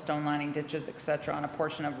removal, stone lining ditches, et cetera, on a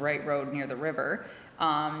portion of Wright Road near the river.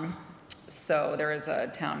 So there is a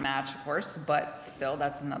town match, of course, but still,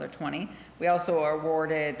 that's another 20. We also are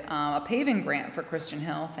awarded a paving grant for Christian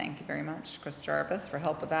Hill. Thank you very much, Chris Jarvis, for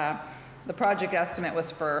help with that. The project estimate was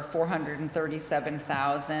for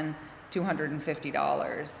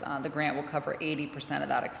 $437,250. The grant will cover 80% of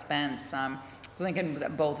that expense. So I'm thinking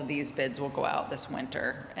that both of these bids will go out this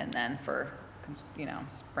winter and then for, you know,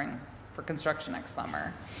 spring, for construction next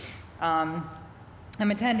summer. I'm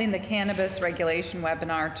attending the cannabis regulation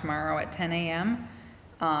webinar tomorrow at 10 a.m.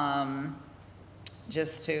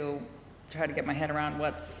 Just to try to get my head around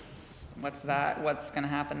what's going to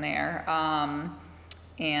happen there.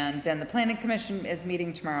 And then the Planning Commission is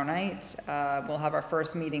meeting tomorrow night. We'll have our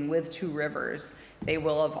first meeting with Two Rivers. They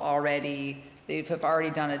have already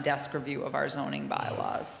done a desk review of our zoning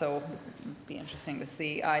bylaws, so it'd be interesting to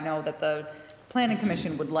see. I know that the Planning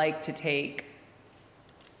Commission would like to take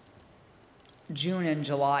June and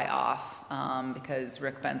July off because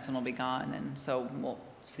Rick Benson will be gone, and so we'll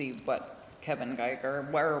see what Kevin Geiger,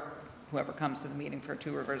 whoever comes to the meeting for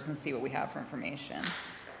Two Rivers, and see what we have for information.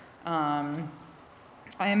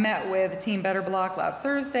 I met with Team Better Block last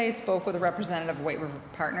Thursday, spoke with a representative of White River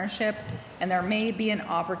Partnership, and there may be an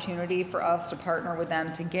opportunity for us to partner with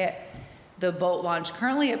them to get the boat launch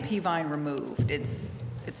currently at Peavine removed. It's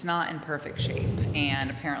not in perfect shape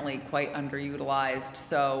and apparently quite underutilized.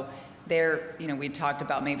 So there, you know, we talked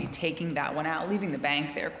about maybe taking that one out, leaving the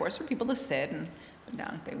bank there, of course, for people to sit and put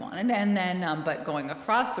down if they wanted, and then, but going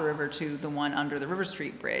across the river to the one under the River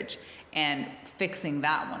Street Bridge and fixing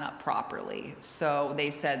that one up properly. So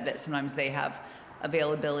they said that sometimes they have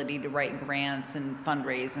availability to write grants and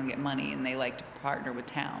fundraise and get money, and they like to partner with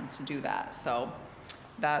towns to do that. So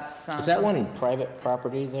that's Is that one private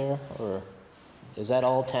property there, or is that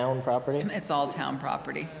all town property? It's all town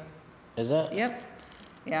property. Is that? Yep.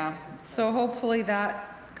 Yeah. So hopefully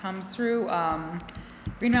that comes through.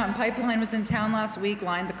 Green Mountain Pipeline was in town last week,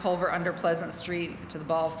 lined the culvert under Pleasant Street to the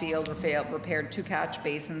ball field, repaired 2 catch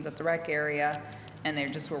basins at the rec area, and they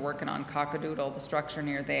just were working on Cockadoodle, the structure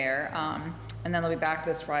near there. And then they'll be back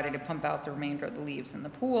this Friday to pump out the remainder of the leaves in the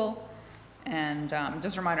pool. And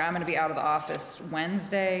just a reminder, I'm going to be out of the office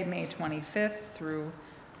Wednesday, May 25th through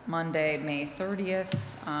Monday, May 30th.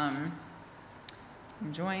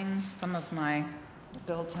 Enjoying some of my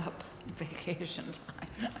built-up vacation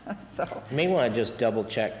time, so. You may want to just double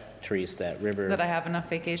check, Therese, that river. That I have enough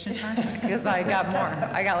vacation time? Because I got more.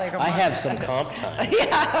 I got like a month. I have some comp time.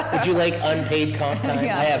 Yeah. Would you like unpaid comp time?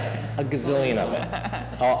 Yeah. I have a gazillion of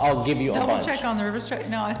it. I'll give you a bunch. Double check on the River Street.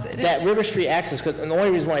 No, it is. That River Street access, and the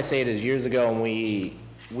only reason why I say it is years ago when we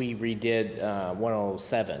redid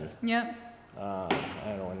 107. Yep. I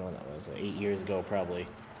don't know when that was, 8 years ago probably.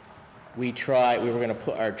 We were gonna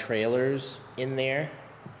put our trailers in there,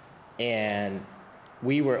 and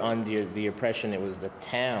we were under the impression it was the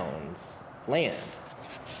town's land.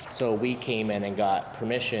 So we came in and got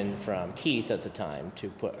permission from Keith at the time to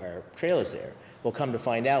put our trailers there. Well, come to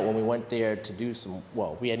find out, when we went there to do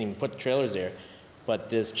we hadn't even put the trailers there, but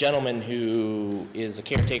this gentleman who is a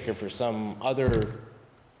caretaker for some other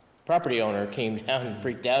property owner came down and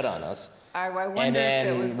freaked out on us. I wonder And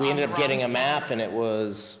if it was then we on ended the up getting a wrong map, side. and it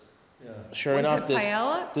was, sure Was enough, it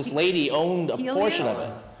Paella? this lady owned a Pelia? portion of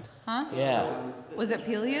it. Huh? Yeah. Was it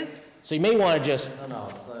Pelia's? So you may want to just,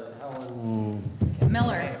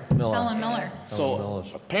 Miller. Helen Miller. so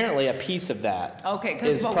apparently a piece of that Okay,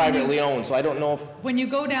 is privately owned, so I don't know if, when you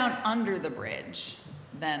go down under the bridge,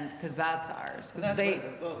 then, because that's ours. 'Cause That's they, where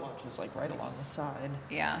the boat launch is, like right along the side.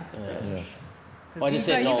 yeah. Yeah. well, I just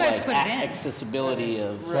didn't know, you guys like, put it in. accessibility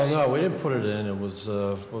of. Well, no, we didn't put it in. It was,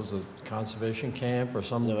 what was it, conservation camp or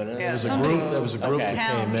something? No, it is? There was a somebody- group, there was a group Okay. that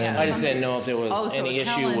Town, came in. yeah. I just didn't know if there Oh, was so any it's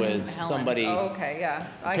issue Helen's- with Helen's. somebody. Oh, okay, yeah.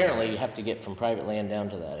 Apparently, you have to get from private land down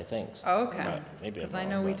to that, I think. so. Oh, okay. But maybe I'm Because I wrong,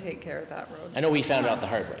 know we but- take care of that road. I know we found out the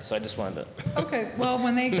hard way, so I just wanted to. Okay, well,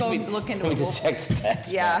 when they go We- look into We it, just checked the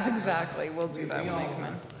tax. yeah, exactly, we'll do that when they come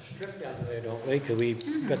in. Strip down there, don't we? Because we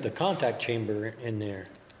got the contact chamber in there.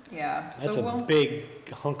 Yeah, That's so a we'll, big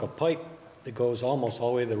hunk of pipe that goes almost all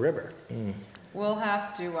the way to the river. we'll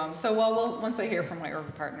have to, we'll, once I hear from my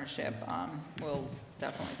urban partnership, we'll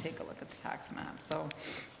definitely take a look at the tax map, so,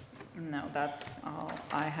 no, that's all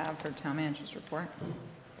I have for town manager's report.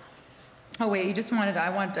 Oh, wait, I did want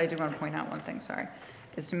to point out one thing, sorry,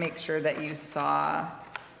 is to make sure that you saw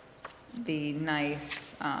the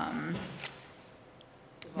nice,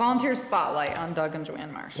 volunteer spotlight on Doug and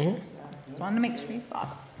Joanne Marsh. So, just wanted to make sure you saw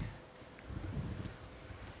that.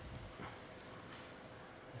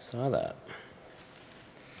 I saw that.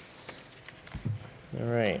 All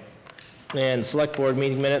right. And select board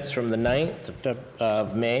meeting minutes from the 9th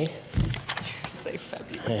of May. Say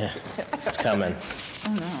February. Yeah, it's coming.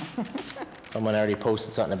 Oh, no. Someone already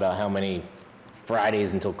posted something about how many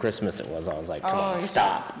Fridays until Christmas it was. I was like, come Oh, on, you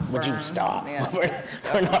stop. Would you burn. stop? Yeah.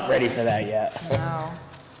 We're not ready for that yet. No.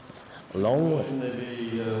 Long way. Motion to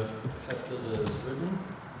be accepted as written?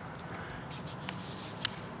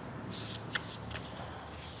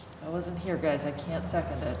 I wasn't here, guys, I can't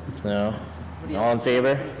second it. No? All in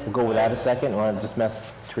favor? We'll go without a second. Want to just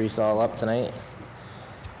mess Teresa all up tonight?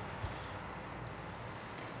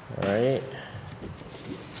 All right.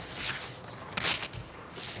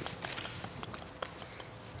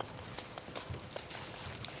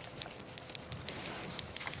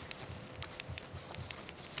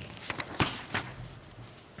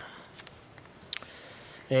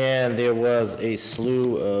 And there was a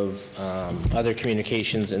slew of other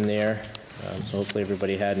communications in there, so hopefully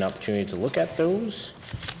everybody had an opportunity to look at those.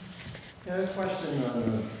 Yeah, I have a question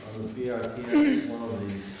on the BRTS, one of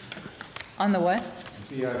these, On the what?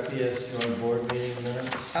 BRTS joint board meeting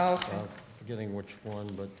minutes. Oh, okay. Forgetting which one,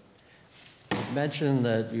 but it mentioned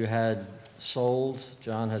that you had sold,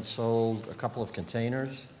 John had sold a couple of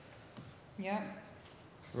containers Yeah.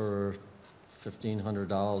 for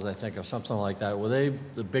 $1,500, I think, or something like that. Were they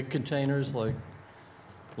the big containers, like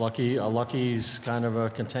Lucky's kind of a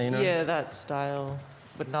container? Yeah, that style,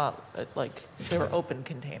 but not, like, they were open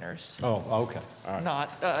containers, Oh, okay, all right,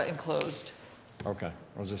 not enclosed. okay.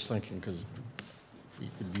 I was just thinking, because if we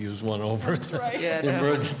could use one over the Yeah, no.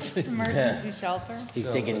 emergency. Emergency shelter? He's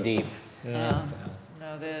digging deep. Yeah.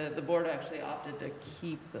 No, the board actually opted to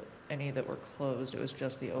keep any that were closed, it was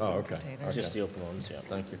just the Oh, open okay. containers. Just the open ones, yeah.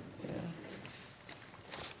 Thank you. Yeah.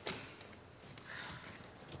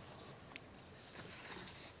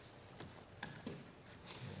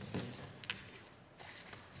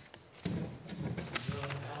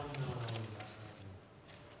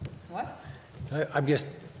 What?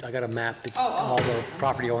 I got a map to Oh, all the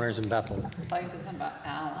property owners in Bethel. Thought you said something about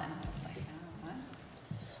Alan. I was like, Alan,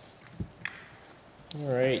 what?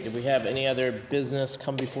 All right, did we have any other business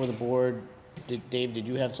come before the board? Dave, did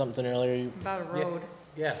you have something earlier? About a road.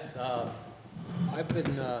 Yes,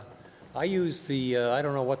 I use the, I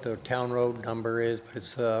don't know what the town road number is, but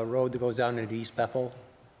it's a road that goes down into East Bethel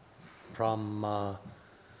from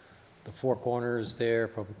the four corners there,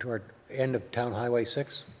 probably toward end of Town Highway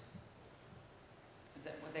 6. Is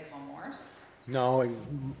it what they call Morse? No,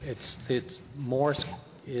 it's Morse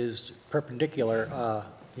is perpendicular,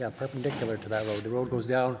 perpendicular to that road. The road goes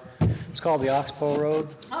down, it's called the Oxbow Road.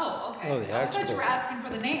 Oh, okay. Oh, the I thought Oxbow. you were asking for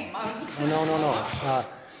the name. I was. Oh, no.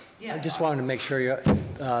 Yeah, I just wanted to make sure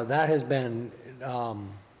that has been,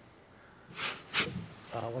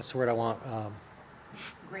 what's the word I want?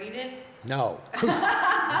 Graded? No.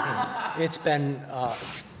 It's been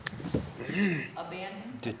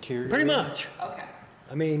Abandoned? Deteriorating? pretty much. Okay.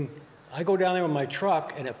 I mean, I go down there with my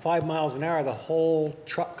truck, and at 5 miles an hour, the whole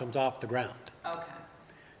truck comes off the ground. Okay.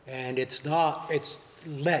 And it's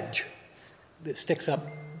ledge that sticks up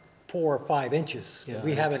 4 or 5 inches. Yeah,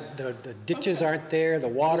 We haven't, the ditches aren't there, the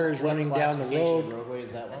water's running down the road. Roadway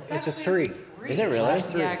is that one? It's a actually 3. Is it really? Class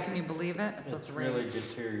 3. Yeah, can you believe it? It's a It's 3. really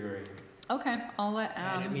deteriorating. Okay, I'll let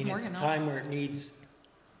And I mean, it's a Morgan know. time where it needs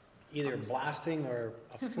either blasting or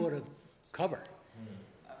a foot of cover.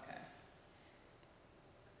 Okay.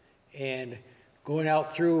 And going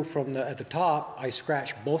out through from at the top, I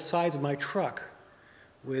scratched both sides of my truck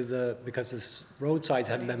with, because the roadsides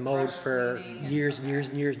hadn't been mowed for years and years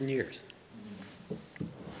and years and years.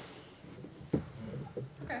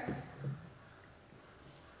 Okay.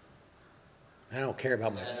 I don't care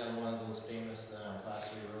about Is my, that another one of those famous Class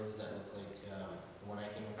 3 roads that look like the one I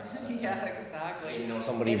came across? Yeah, exactly. I didn't know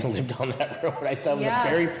somebody even lived on that road. I thought it was Yes, a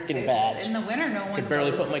very freaking it's- bad. In the winter, no one Could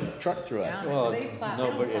barely goes put my truck through it. down. Well, Do they plow- no, they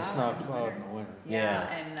don't but it's plow not plowed in the winter. Yeah,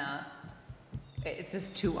 and it's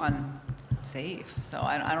just too unsafe. So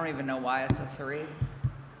I don't even know why it's a 3.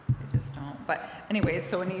 They just don't. But anyways,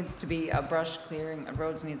 so it needs to be a brush clearing,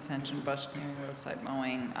 roads needs attention, brush clearing, roadside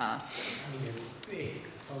mowing. big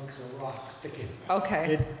hunks of rock sticking.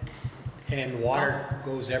 Okay. And water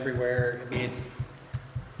goes everywhere. I mean, it's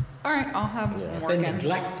All right, I'll have been Morgan.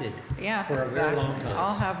 neglected Yeah, for a very long exactly. time.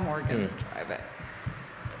 I'll have Morgan drive it.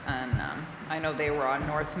 And I know they were on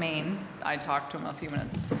North Main. I talked to him a few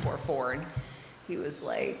minutes before 4, and he was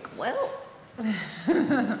like, well,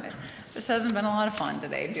 this hasn't been a lot of fun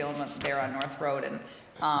today dealing with there on North Road. And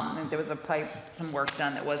there was some work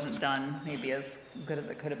done that wasn't done maybe as good as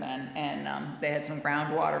it could have been. And they had some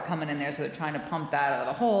groundwater coming in there, so they're trying to pump that out of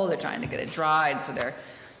the hole. They're trying to get it dried, so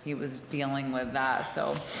he was dealing with that.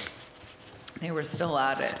 So they were still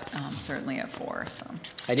at it, certainly at 4. So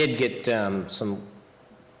I did get some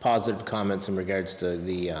positive comments in regards to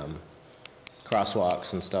the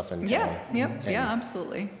crosswalks and stuff in town. yeah,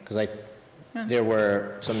 absolutely. Because there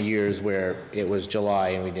were some years where it was July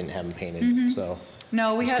and we didn't have them painted, so.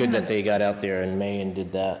 No, we It's had good that they got out there in May and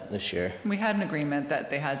did that this year. We had an agreement that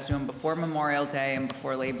they had to do them before Memorial Day and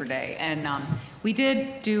before Labor Day. And we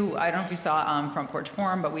did do, I don't know if you saw Front Porch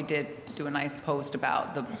Forum, but we did do a nice post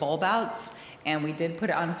about the bulb outs. And we did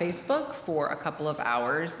put it on Facebook for a couple of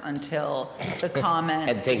hours until the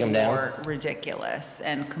comments take 'em down? were ridiculous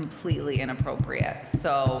and completely inappropriate.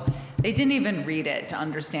 So they didn't even read it to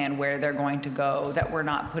understand where they're going to go, that we're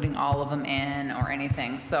not putting all of them in or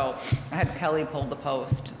anything. So I had Kelly pull the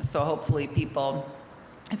post. So hopefully people,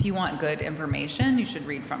 if you want good information, you should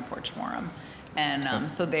read Front Porch Forum.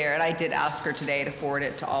 And so there, and I did ask her today to forward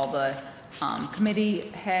it to all the committee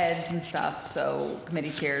heads and stuff, so committee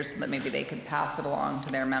chairs, so that maybe they could pass it along to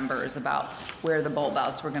their members about where the bulb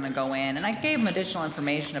outs were going to go in. And I gave them additional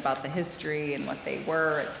information about the history and what they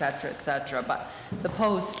were, et cetera, but the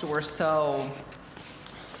posts were so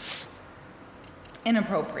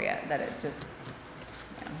inappropriate that it just,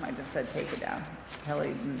 I just said take it down. Kelly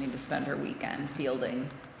didn't need to spend her weekend fielding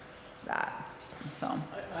that, so.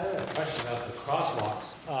 I have a question about the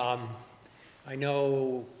crosswalks. I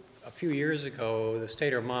know a few years ago, the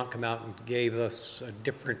state of Vermont came out and gave us a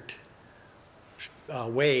different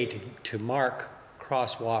way to mark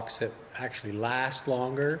crosswalks that actually last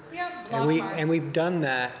longer. Yeah, And we've done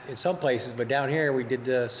that in some places, but down here we did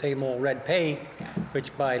the same old red paint,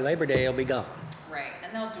 which by Labor Day will be gone. Right,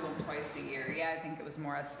 and they'll do them twice a year. Yeah, I think it was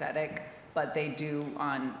more aesthetic, but they do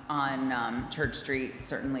on Church Street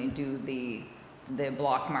certainly do the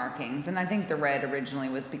block markings. And I think the red originally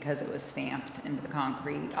was because it was stamped into the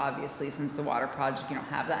concrete. Obviously, since the water project, you don't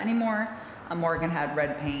have that anymore. Morgan had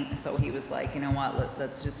red paint, so he was like, you know what,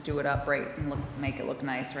 let's just do it up right and make it look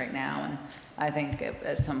nice right now. And I think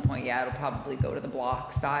at some point, yeah, it'll probably go to the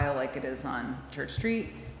block style like it is on Church Street.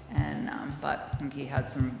 And but I think he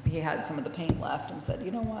had some of the paint left and said,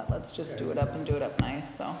 you know what, let's just do it up and do it up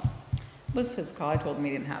nice. So it was his call. I told him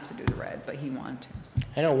he didn't have to do the red, but he wanted to. So.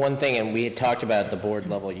 I know one thing, and we had talked about at the board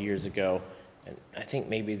level years ago, and I think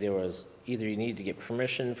maybe there was either you needed to get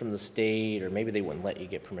permission from the state or maybe they wouldn't let you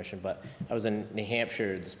get permission, but I was in New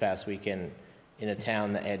Hampshire this past weekend in a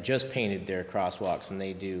town that had just painted their crosswalks, and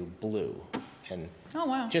they do blue. And Oh,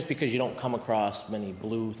 wow. just because you don't come across many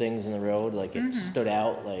blue things in the road, like it stood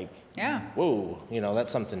out, like, Yeah. whoa, you know,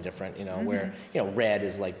 that's something different, you know, where, you know, red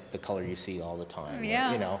is like the color you see all the time,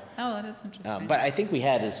 Yeah. you know. Oh, that is interesting. But I think we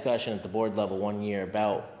had a discussion at the board level one year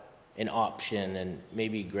about an option, and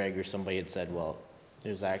maybe Greg or somebody had said, well,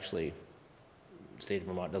 there's actually, state of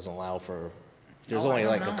Vermont doesn't allow for, there's Oh, I only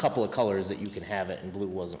don't like know. a couple of colors that you can have it, and blue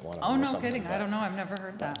wasn't one of them. Oh, or no something, kidding. I but- don't know. I've never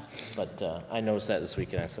heard that. But I noticed that this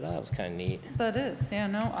week, and I said, oh, that was kind of neat. That is, yeah,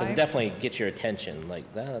 no, Because it definitely gets your attention,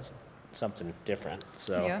 like, that's something different,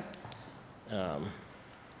 so. yeah.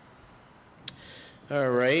 All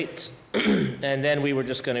right, and then we were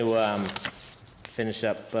just going to finish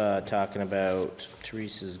up talking about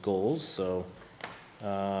Teresa's goals, so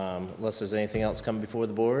unless there's anything else coming before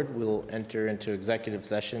the board, we'll enter into executive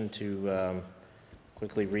session to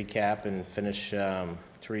quickly recap and finish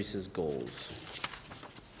Teresa's goals.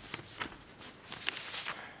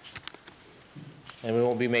 And we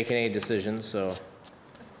won't be making any decisions, so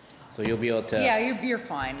you'll be able to. Yeah, you're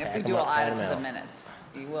fine. If we Pack do, 'em I'll up, add throw it to 'em the out. minutes.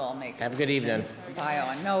 You will make. Have a good evening. Bio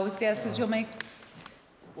on. No, yes, because we'll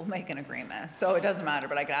make an agreement. So it doesn't matter,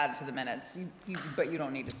 but I can add it to the minutes. But you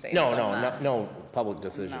don't need to stay. No, on no, that. no public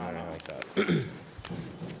decision or No, anything like that. Motion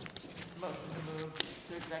to move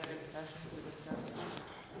to executive session to discuss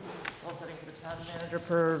goal setting for the town manager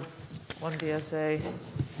per 1 VSA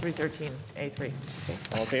 313A3.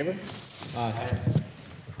 All in favor? Aye.